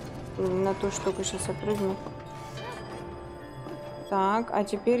штука. На ту штуку сейчас я прыгну. Так, а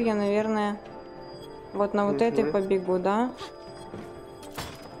теперь я, наверное, вот на вот этой побегу, да?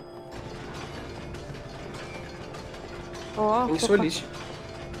 О, Не свались.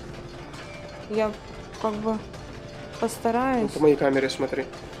 Я как бы Ну, постараюсь. по моей камере смотри.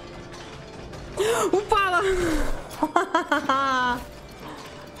 Упала!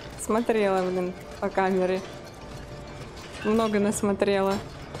 Смотрела, блин, по камере. Много насмотрела.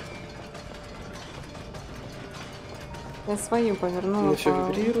 Я свою повернула. Мне все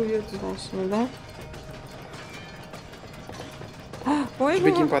вибрирует. Дальше, да? Ой, Тебе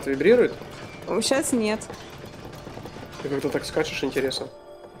Вова. геймпад вибрирует? Сейчас нет. Ты как-то так скачешь, интересно.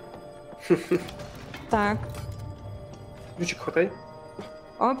 Так. Ключик хватай.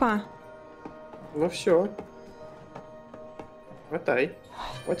 Опа. Ну все. Хватай.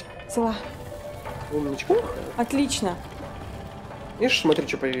 Вот. Взяла. Умничка. Отлично. Видишь, смотри,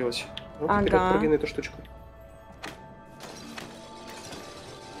 что появилось. Вот теперь Ага. прыгай на эту штучку.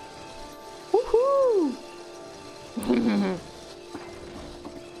 Уху.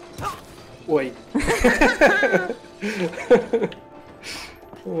 Ой.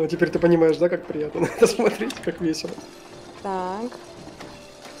 О, теперь ты понимаешь, да, как приятно на это смотреть, как весело. Так.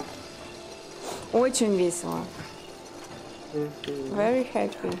 Очень весело. Very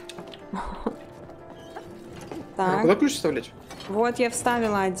happy. А куда Так. ключ вставлять? Вот я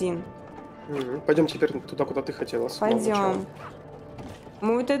вставила один. Пойдем теперь туда, куда ты хотела. с самого начала. Пойдем.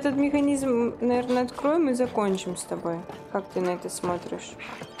 Мы вот этот механизм, наверное, откроем и закончим с тобой. Как ты на это смотришь?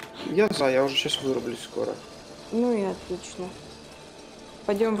 Я уже сейчас вырублюсь скоро. Ну и отлично.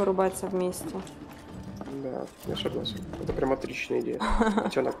 Пойдем вырубаться вместе. Да, я согласен. Это прям отличная идея.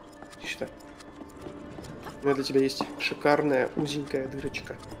 Тёна, считай. У меня для тебя есть шикарная узенькая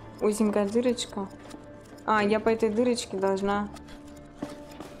дырочка. Узенькая дырочка. А, я по этой дырочке должна...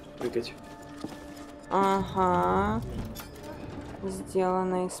 Прыгать. Ага.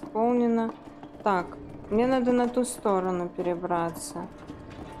 Сделано, исполнено. Так, мне надо на ту сторону перебраться.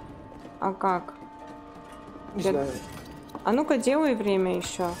 А как? Не знаю. А ну-ка, делай время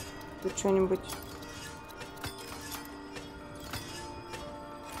еще. Тут что-нибудь.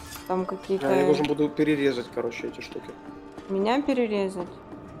 Там какие-то... Я должен буду перерезать, короче, эти штуки. Меня перерезать?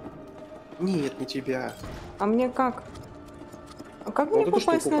 Нет, не тебя. А мне как? А как Вот мне эту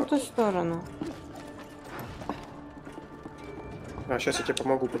попасть штуку на как? ту сторону? А, сейчас я тебе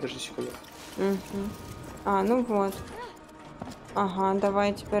помогу, подожди секунду. Угу. А, ну вот. Ага,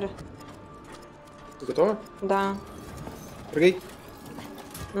 давай теперь. Ты готова? Да. Прыгай.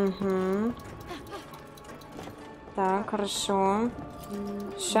 Угу. Так, хорошо.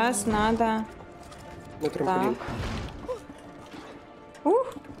 Сейчас надо... На трамплин.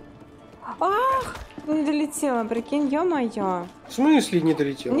 Ух! Ах! Не долетела, прикинь, ё-моё. В смысле не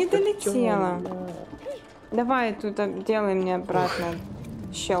долетела? Не долетела. Давай тут делай мне обратно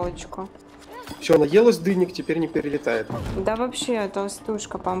щелочку. Все, наелась дыник, теперь не перелетает. Да вообще,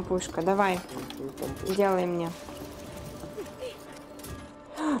 толстушка, пампушка. Давай, делай мне.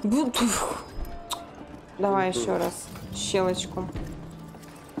 Давай еще раз щелочку.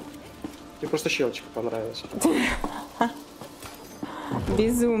 Мне просто щелочка понравилась.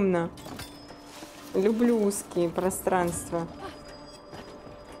 Безумно. Люблю узкие пространства.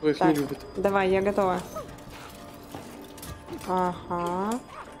 Кто их не любит? Давай, я готова. Ага.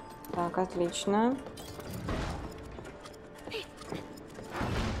 Так, отлично.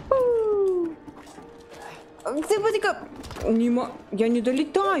 Где Вадика? Я не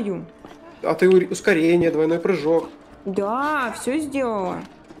долетаю. А ты ускорение, двойной прыжок. Да, все сделала.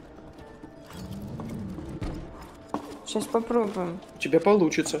 Сейчас попробуем. У тебя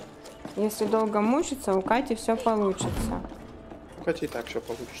получится. Если долго мучиться, у Кати все получится. Хотя и так все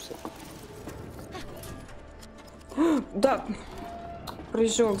получится. Да.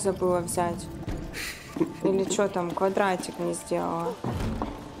 Прыжок забыла взять. Или что там, квадратик не сделала.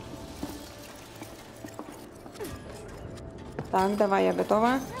 Так, давай, я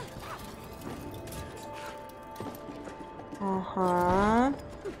готова. Ага.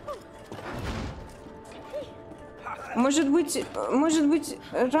 Может быть,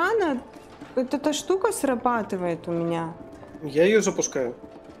 рано эта штука срабатывает у меня. Я ее запускаю.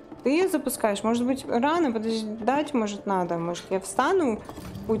 Ты ее запускаешь? Может быть, рано подождать, может, надо. Может, я встану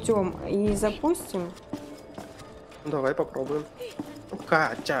путем и запустим? Давай попробуем.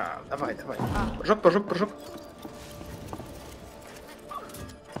 Катя, давай. Прыжок.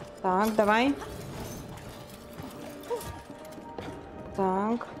 Так, давай.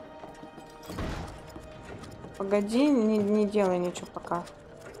 Так. Погоди, не делай ничего пока.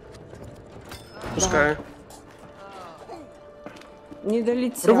 Пускай. Не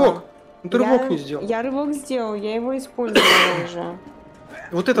долетела. Рывок! Ну ты рывок не сделал. Я рывок сделал, я его использовала уже.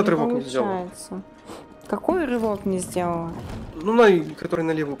 Вот этот рывок не сделал. Получается. Какой рывок не сделала? Ну, который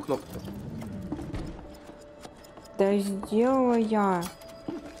на левую кнопку. Да сделала я.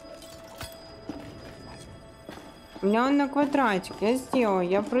 У меня он на квадратик. Я сделала.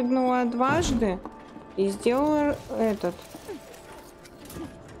 Я прыгнула дважды и сделала этот.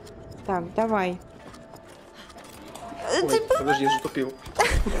 Так, давай. Ой, подожди, я затупил.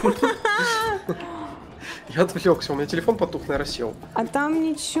 Я отвлекся, у меня телефон потух, наверное, сел. А там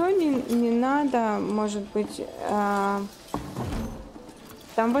ничего не надо, может быть...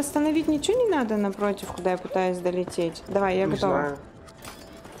 Там восстановить ничего не надо напротив, куда я пытаюсь долететь. Давай, я готова. Знаю.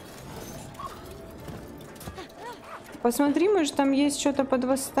 Посмотри, может там есть что-то под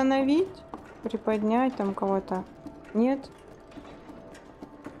восстановить? Приподнять там кого-то? Нет?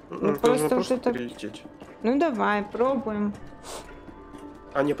 Ну, просто вот это... перелететь. Ну давай, пробуем.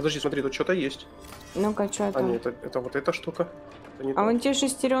 А, не, подожди, смотри, тут что-то есть. Ну-ка, что А, там? нет, это вот эта штука. Это не А то. вон те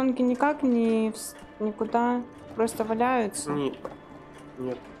шестеренки никак никуда просто валяются? Нет.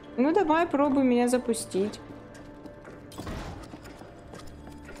 Ну давай, пробуй меня запустить.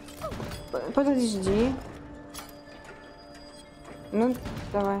 Подожди. Ну,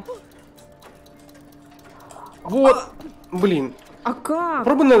 давай. Вот! Блин. А как?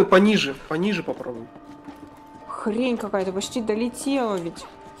 Попробуй, наверное, пониже. Пониже попробуй. Хрень какая-то, почти долетела ведь.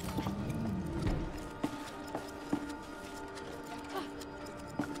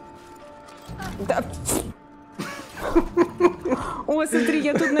 Да. О, смотри,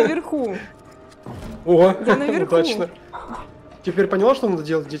 я тут наверху. О, Я наверху. удачно. Теперь поняла, что надо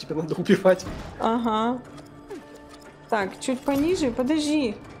делать, где тебе надо убивать? Ага. Так, чуть пониже,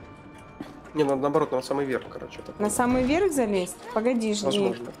 подожди. Не, надо наоборот, на самый верх, короче. На самый верх залезть? Погоди, жди.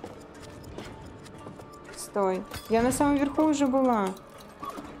 Возможно. Стой. Я на самом верху уже была.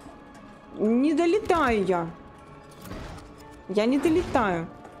 Не долетаю я. Я не долетаю.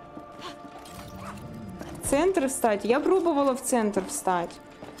 В центр встать? Я пробовала в центр встать.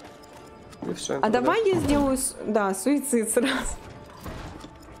 А давай я сделаю... Да, суицид сразу.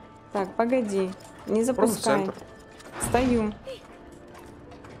 Так, погоди. Не запускай. Стою.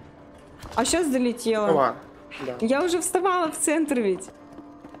 А сейчас долетела. Да. Я уже вставала в центр ведь.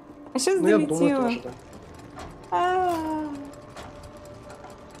 А сейчас Ну, я долетела. думаю, тоже, да.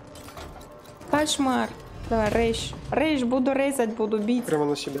 Кошмар. Давай, рейдж. Рейдж, буду резать, буду бить. Прямо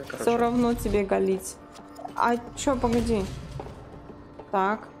на себя, короче. Все равно тебе галить. А чё, погоди.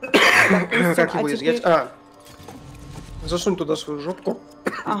 Так. Как его изъять? Засунь туда свою жопку.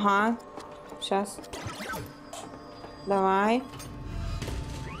 Ага. Сейчас. Давай.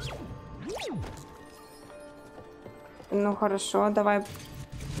 Ну хорошо, давай.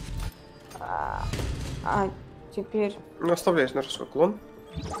 Теперь. Ну, оставляешь на свой клон.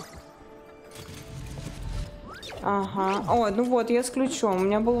 Ага. О, ну вот, я с ключом. У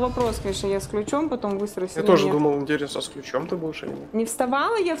меня был вопрос, конечно, я с ключом, потом быстро Я тоже думал, интересно, с ключом ты будешь или нет? Не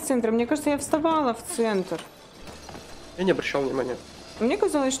вставала я в центр? Мне кажется, я вставала в центр. Я не обращал внимания. Мне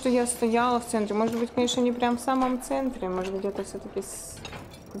казалось, что я стояла в центре. Может быть, конечно, не прям в самом центре. Может, где-то все-таки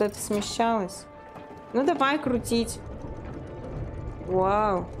куда-то смещалась. Ну, давай крутить.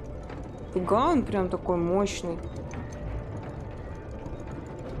 Вау. Фига, он прям такой мощный.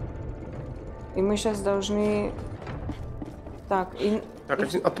 И мы сейчас должны... Так, и... Так,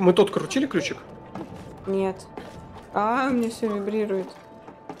 а мы тот крутили ключик? Нет. Мне все вибрирует.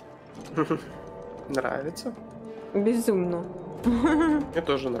 Нравится? Безумно. Мне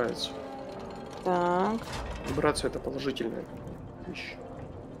тоже нравится. Так. Вибрация — это положительная вещь.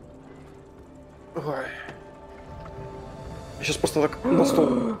 Ой. Я сейчас просто так на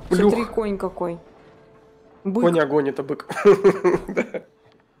стол плюх. Смотри, конь какой. Бык. Конь-огонь — это бык.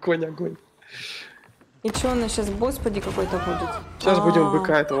 Конь-огонь. И что, у нас сейчас босс поди какой-то будет? Сейчас будем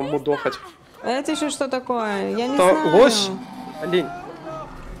быка этого мудохать. Это еще что такое? Я не знаю. Лось? Олень.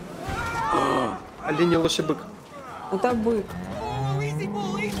 Олень и лось и бык. Это бык.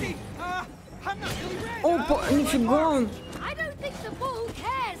 Опа, нифига он.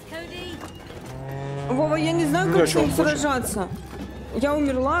 Вова, я не знаю, как с ним сражаться. Я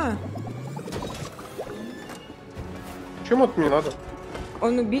умерла. Чему это мне надо?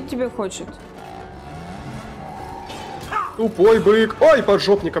 Он убить тебя хочет. Тупой бык. Ой,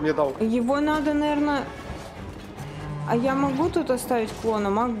 поджопника мне дал. Его надо, наверное... А я могу тут оставить клона?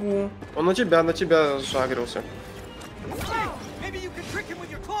 Могу. Он на тебя загрелся.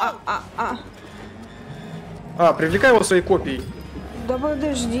 Привлекай его своей копией. Да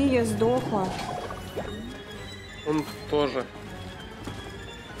подожди, я сдохла. Он тоже.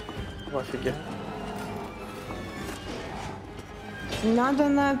 В офиге. Надо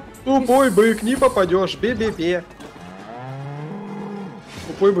на... Тупой бык, не попадешь. Бе-бе-бе.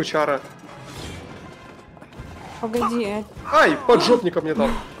 Тупой бычара. Погоди. Ай, поджопника мне дал.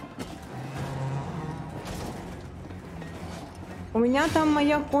 У меня там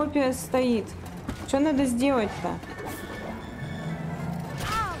моя копия стоит. Что надо сделать-то?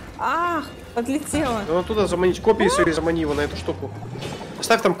 Ах, отлетела. Надо туда заманить. Копии свои замани его на эту штуку.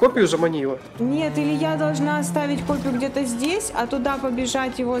 Оставь там копию, замани его. Нет, или я должна оставить копию где-то здесь, а туда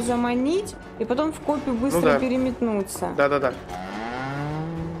побежать его заманить, и потом в копию быстро переметнуться. Да-да-да.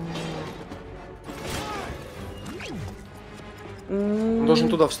 Он должен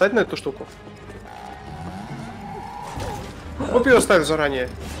туда встать, на эту штуку. Копию оставь заранее.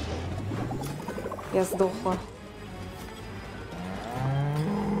 Я сдохла.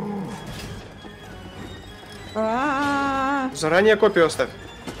 Заранее копию оставь.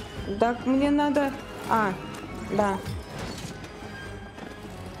 Так мне надо... Да.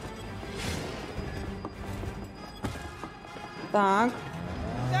 Так.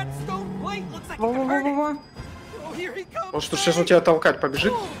 Во-во-во-во. Он что, сейчас он тебя толкать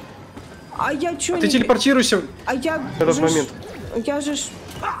побежит? А я чё ты телепортируйся в этот момент. Я же ж...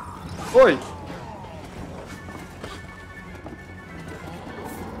 Ой!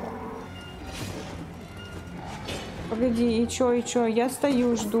 Погоди, и чё? Я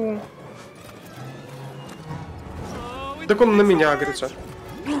стою, жду. Так он на меня агрится.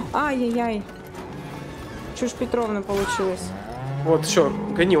 Ай-яй-яй. Чушь Петровна получилось. Вот, все,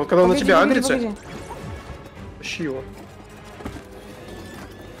 гони. Вот когда он на тебя агрится... Ищи его.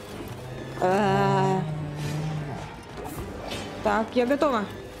 Так, я готова.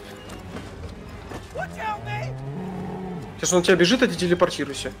 Сейчас он на тебя бежит, а ты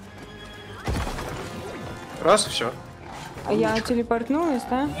телепортируйся. Раз, все. А я телепортнулась,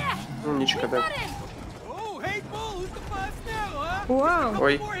 да? Умничка, да. Вау!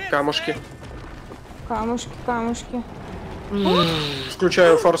 Ой, камушки. Камушки, камушки.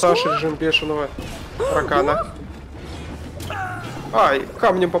 Включаю форсаж режим бешеного таракана. Ай,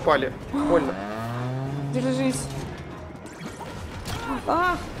 камнем попали. Больно. Держись.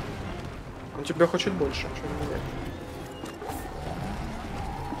 А! Он тебя хочет больше.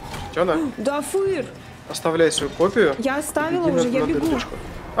 Тёна, Да фыр! оставляй свою копию. Я оставила Иди уже, на я бегу. дырочку.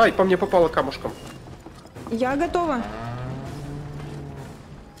 Ай, по мне попало камушком. Я готова.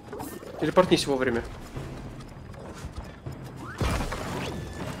 Телепортнись вовремя.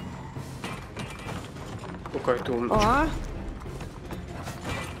 Ну какая ты умная. А?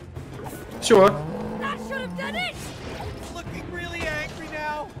 Все.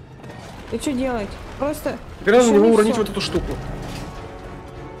 И что делать? Просто... Теперь надо на ещё него не уронить всё. вот эту штуку.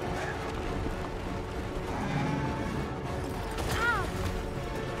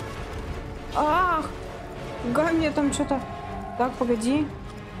 Ах! Гай, мне там что-то... Так, погоди.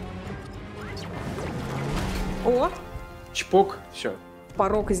 О! Чпок. Все.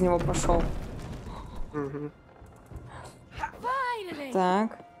 Порог из него пошел. Угу. Finally.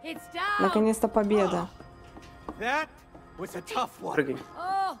 Так. It's down. Наконец-то победа. That was a tough one. Прыгай.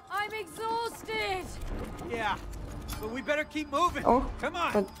 Oh, I'm exhausted. Yeah, but we better keep moving. Ох, Come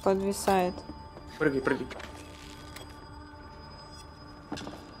on. подвисает. Прыгай, прыгай.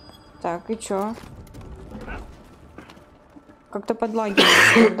 Так, и чё? Как-то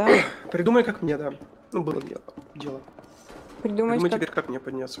подлагивается, да? Придумай, как мне, да. Ну, было дело. Придумать, Придумай как... теперь, как мне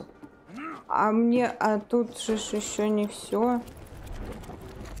подняться. А тут же еще не все.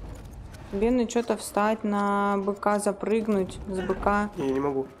 Тебе на что-то встать, на быка запрыгнуть, с быка. Не, я не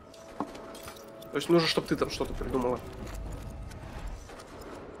могу. То есть нужно, чтобы ты там что-то придумала.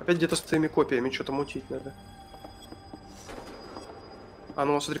 Опять где-то с твоими копиями что-то мутить надо. А,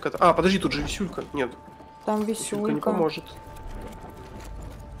 ну смотри, как... А, подожди, тут же висюлька. Нет, Там висюлька не висюлька. поможет.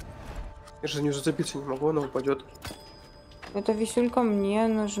 Я же за нее зацепиться не могу, она упадет. Эта висюлька мне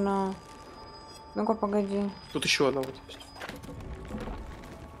нужна. Ну-ка, погоди. Тут еще одна вот есть.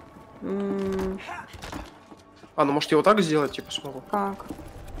 А, ну может я вот так сделать, типа, смогу? Как?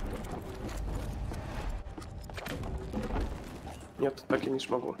 Нет, так я не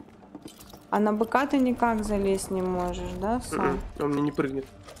смогу. А на быка ты никак залезть не можешь, да, сам? Он мне не прыгнет.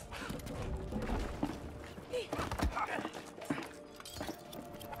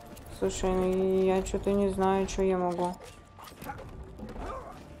 Слушай, ну я что-то не знаю, что я могу.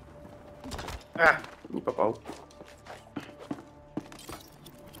 А, не попал.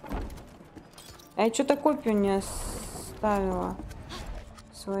 А я что-то копию не оставила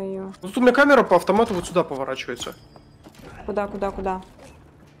свою. Ну, тут у меня камера по автомату вот сюда поворачивается. Куда, куда, куда?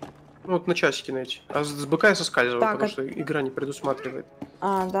 Ну, вот на часики найти. А с быка я соскальзываю, Так, потому что игра не предусматривает.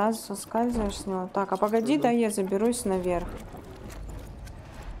 А, да, соскальзываешь с него. Так, а погоди, да, я заберусь наверх.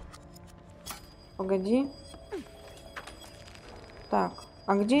 Погоди. Так,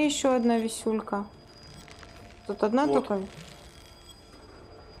 а где еще одна висюлька? Тут одна Вот. только.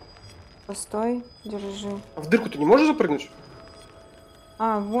 Постой, держи. А в дырку ты не можешь запрыгнуть?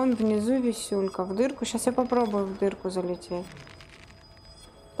 А, вон внизу висюлька. В дырку. Сейчас я попробую в дырку залететь.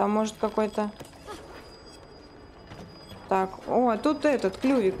 Там может какой-то... Так, о, тут этот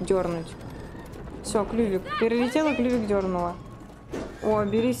клювик дернуть. Все, клювик. Перелетела, клювик дернула. О,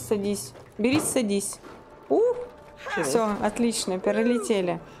 берись, садись. Берись, садись. Все, отлично,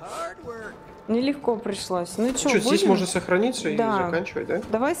 перелетели. Нелегко пришлось. Ну что, здесь можно сохраниться и Да. заканчивать, да?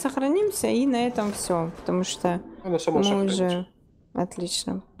 Давай сохранимся и на этом все, потому что Она сама мы сохранится. уже...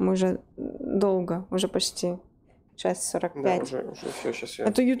 Отлично. Мы уже долго, уже почти 6:45. Да, уже все, сейчас я...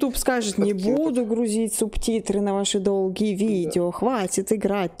 А то YouTube скажет, не Подкину тут. буду грузить субтитры на ваши долгие видео, хватит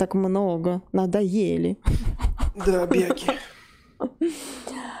играть так много, надоели. Да, бяки.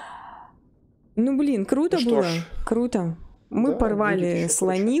 Ну блин, круто Ну что было, ж. круто. Мы Да, порвали будет ещё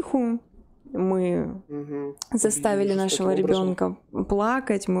слониху, мы Угу. заставили нашего ребенка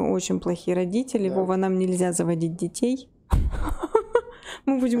плакать, мы очень плохие родители, Да. Вова, нам нельзя заводить детей.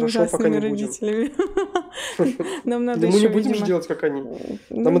 Мы будем Хорошо, пока ужасными не будем. родителями. Нам надо Да мы не еще, будем же видимо... делать, как они.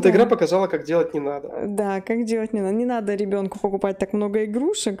 Ну Нам эта да. игра показала, как делать не надо. Да, как делать не надо. Не надо ребенку покупать так много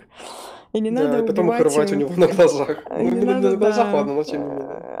игрушек. И не Да, надо и потом их убивать рвать у него на глазах. Ну, не на надо, глазах, да, ладно, но тем не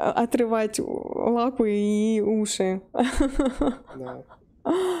менее. отрывать лапы и уши. Да.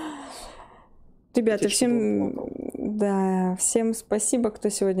 Ребята, Птичка была всем, плакала. да, всем спасибо, кто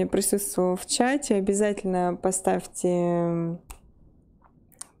сегодня присутствовал в чате. Обязательно поставьте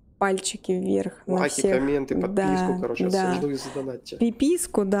пальчики вверх на Лайки, всех. комменты, подписку, короче, жду и задонатьте.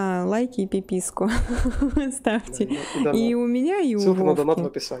 Пиписку, да, лайки и пиписку ставьте. Да, и у меня, и у Ссылка на донат в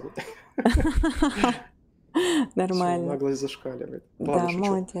Вовки. описании. Нормально. Наглость зашкаливает. Да,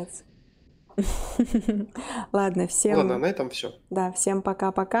 молодец. Ладно, всем... Ладно, на этом все. Да, всем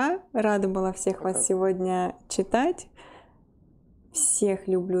пока-пока. Рада была всех вас сегодня читать. Всех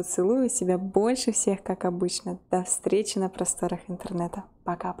люблю, целую себя больше всех, как обычно. До встречи на просторах интернета.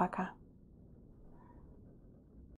 Пока-пока.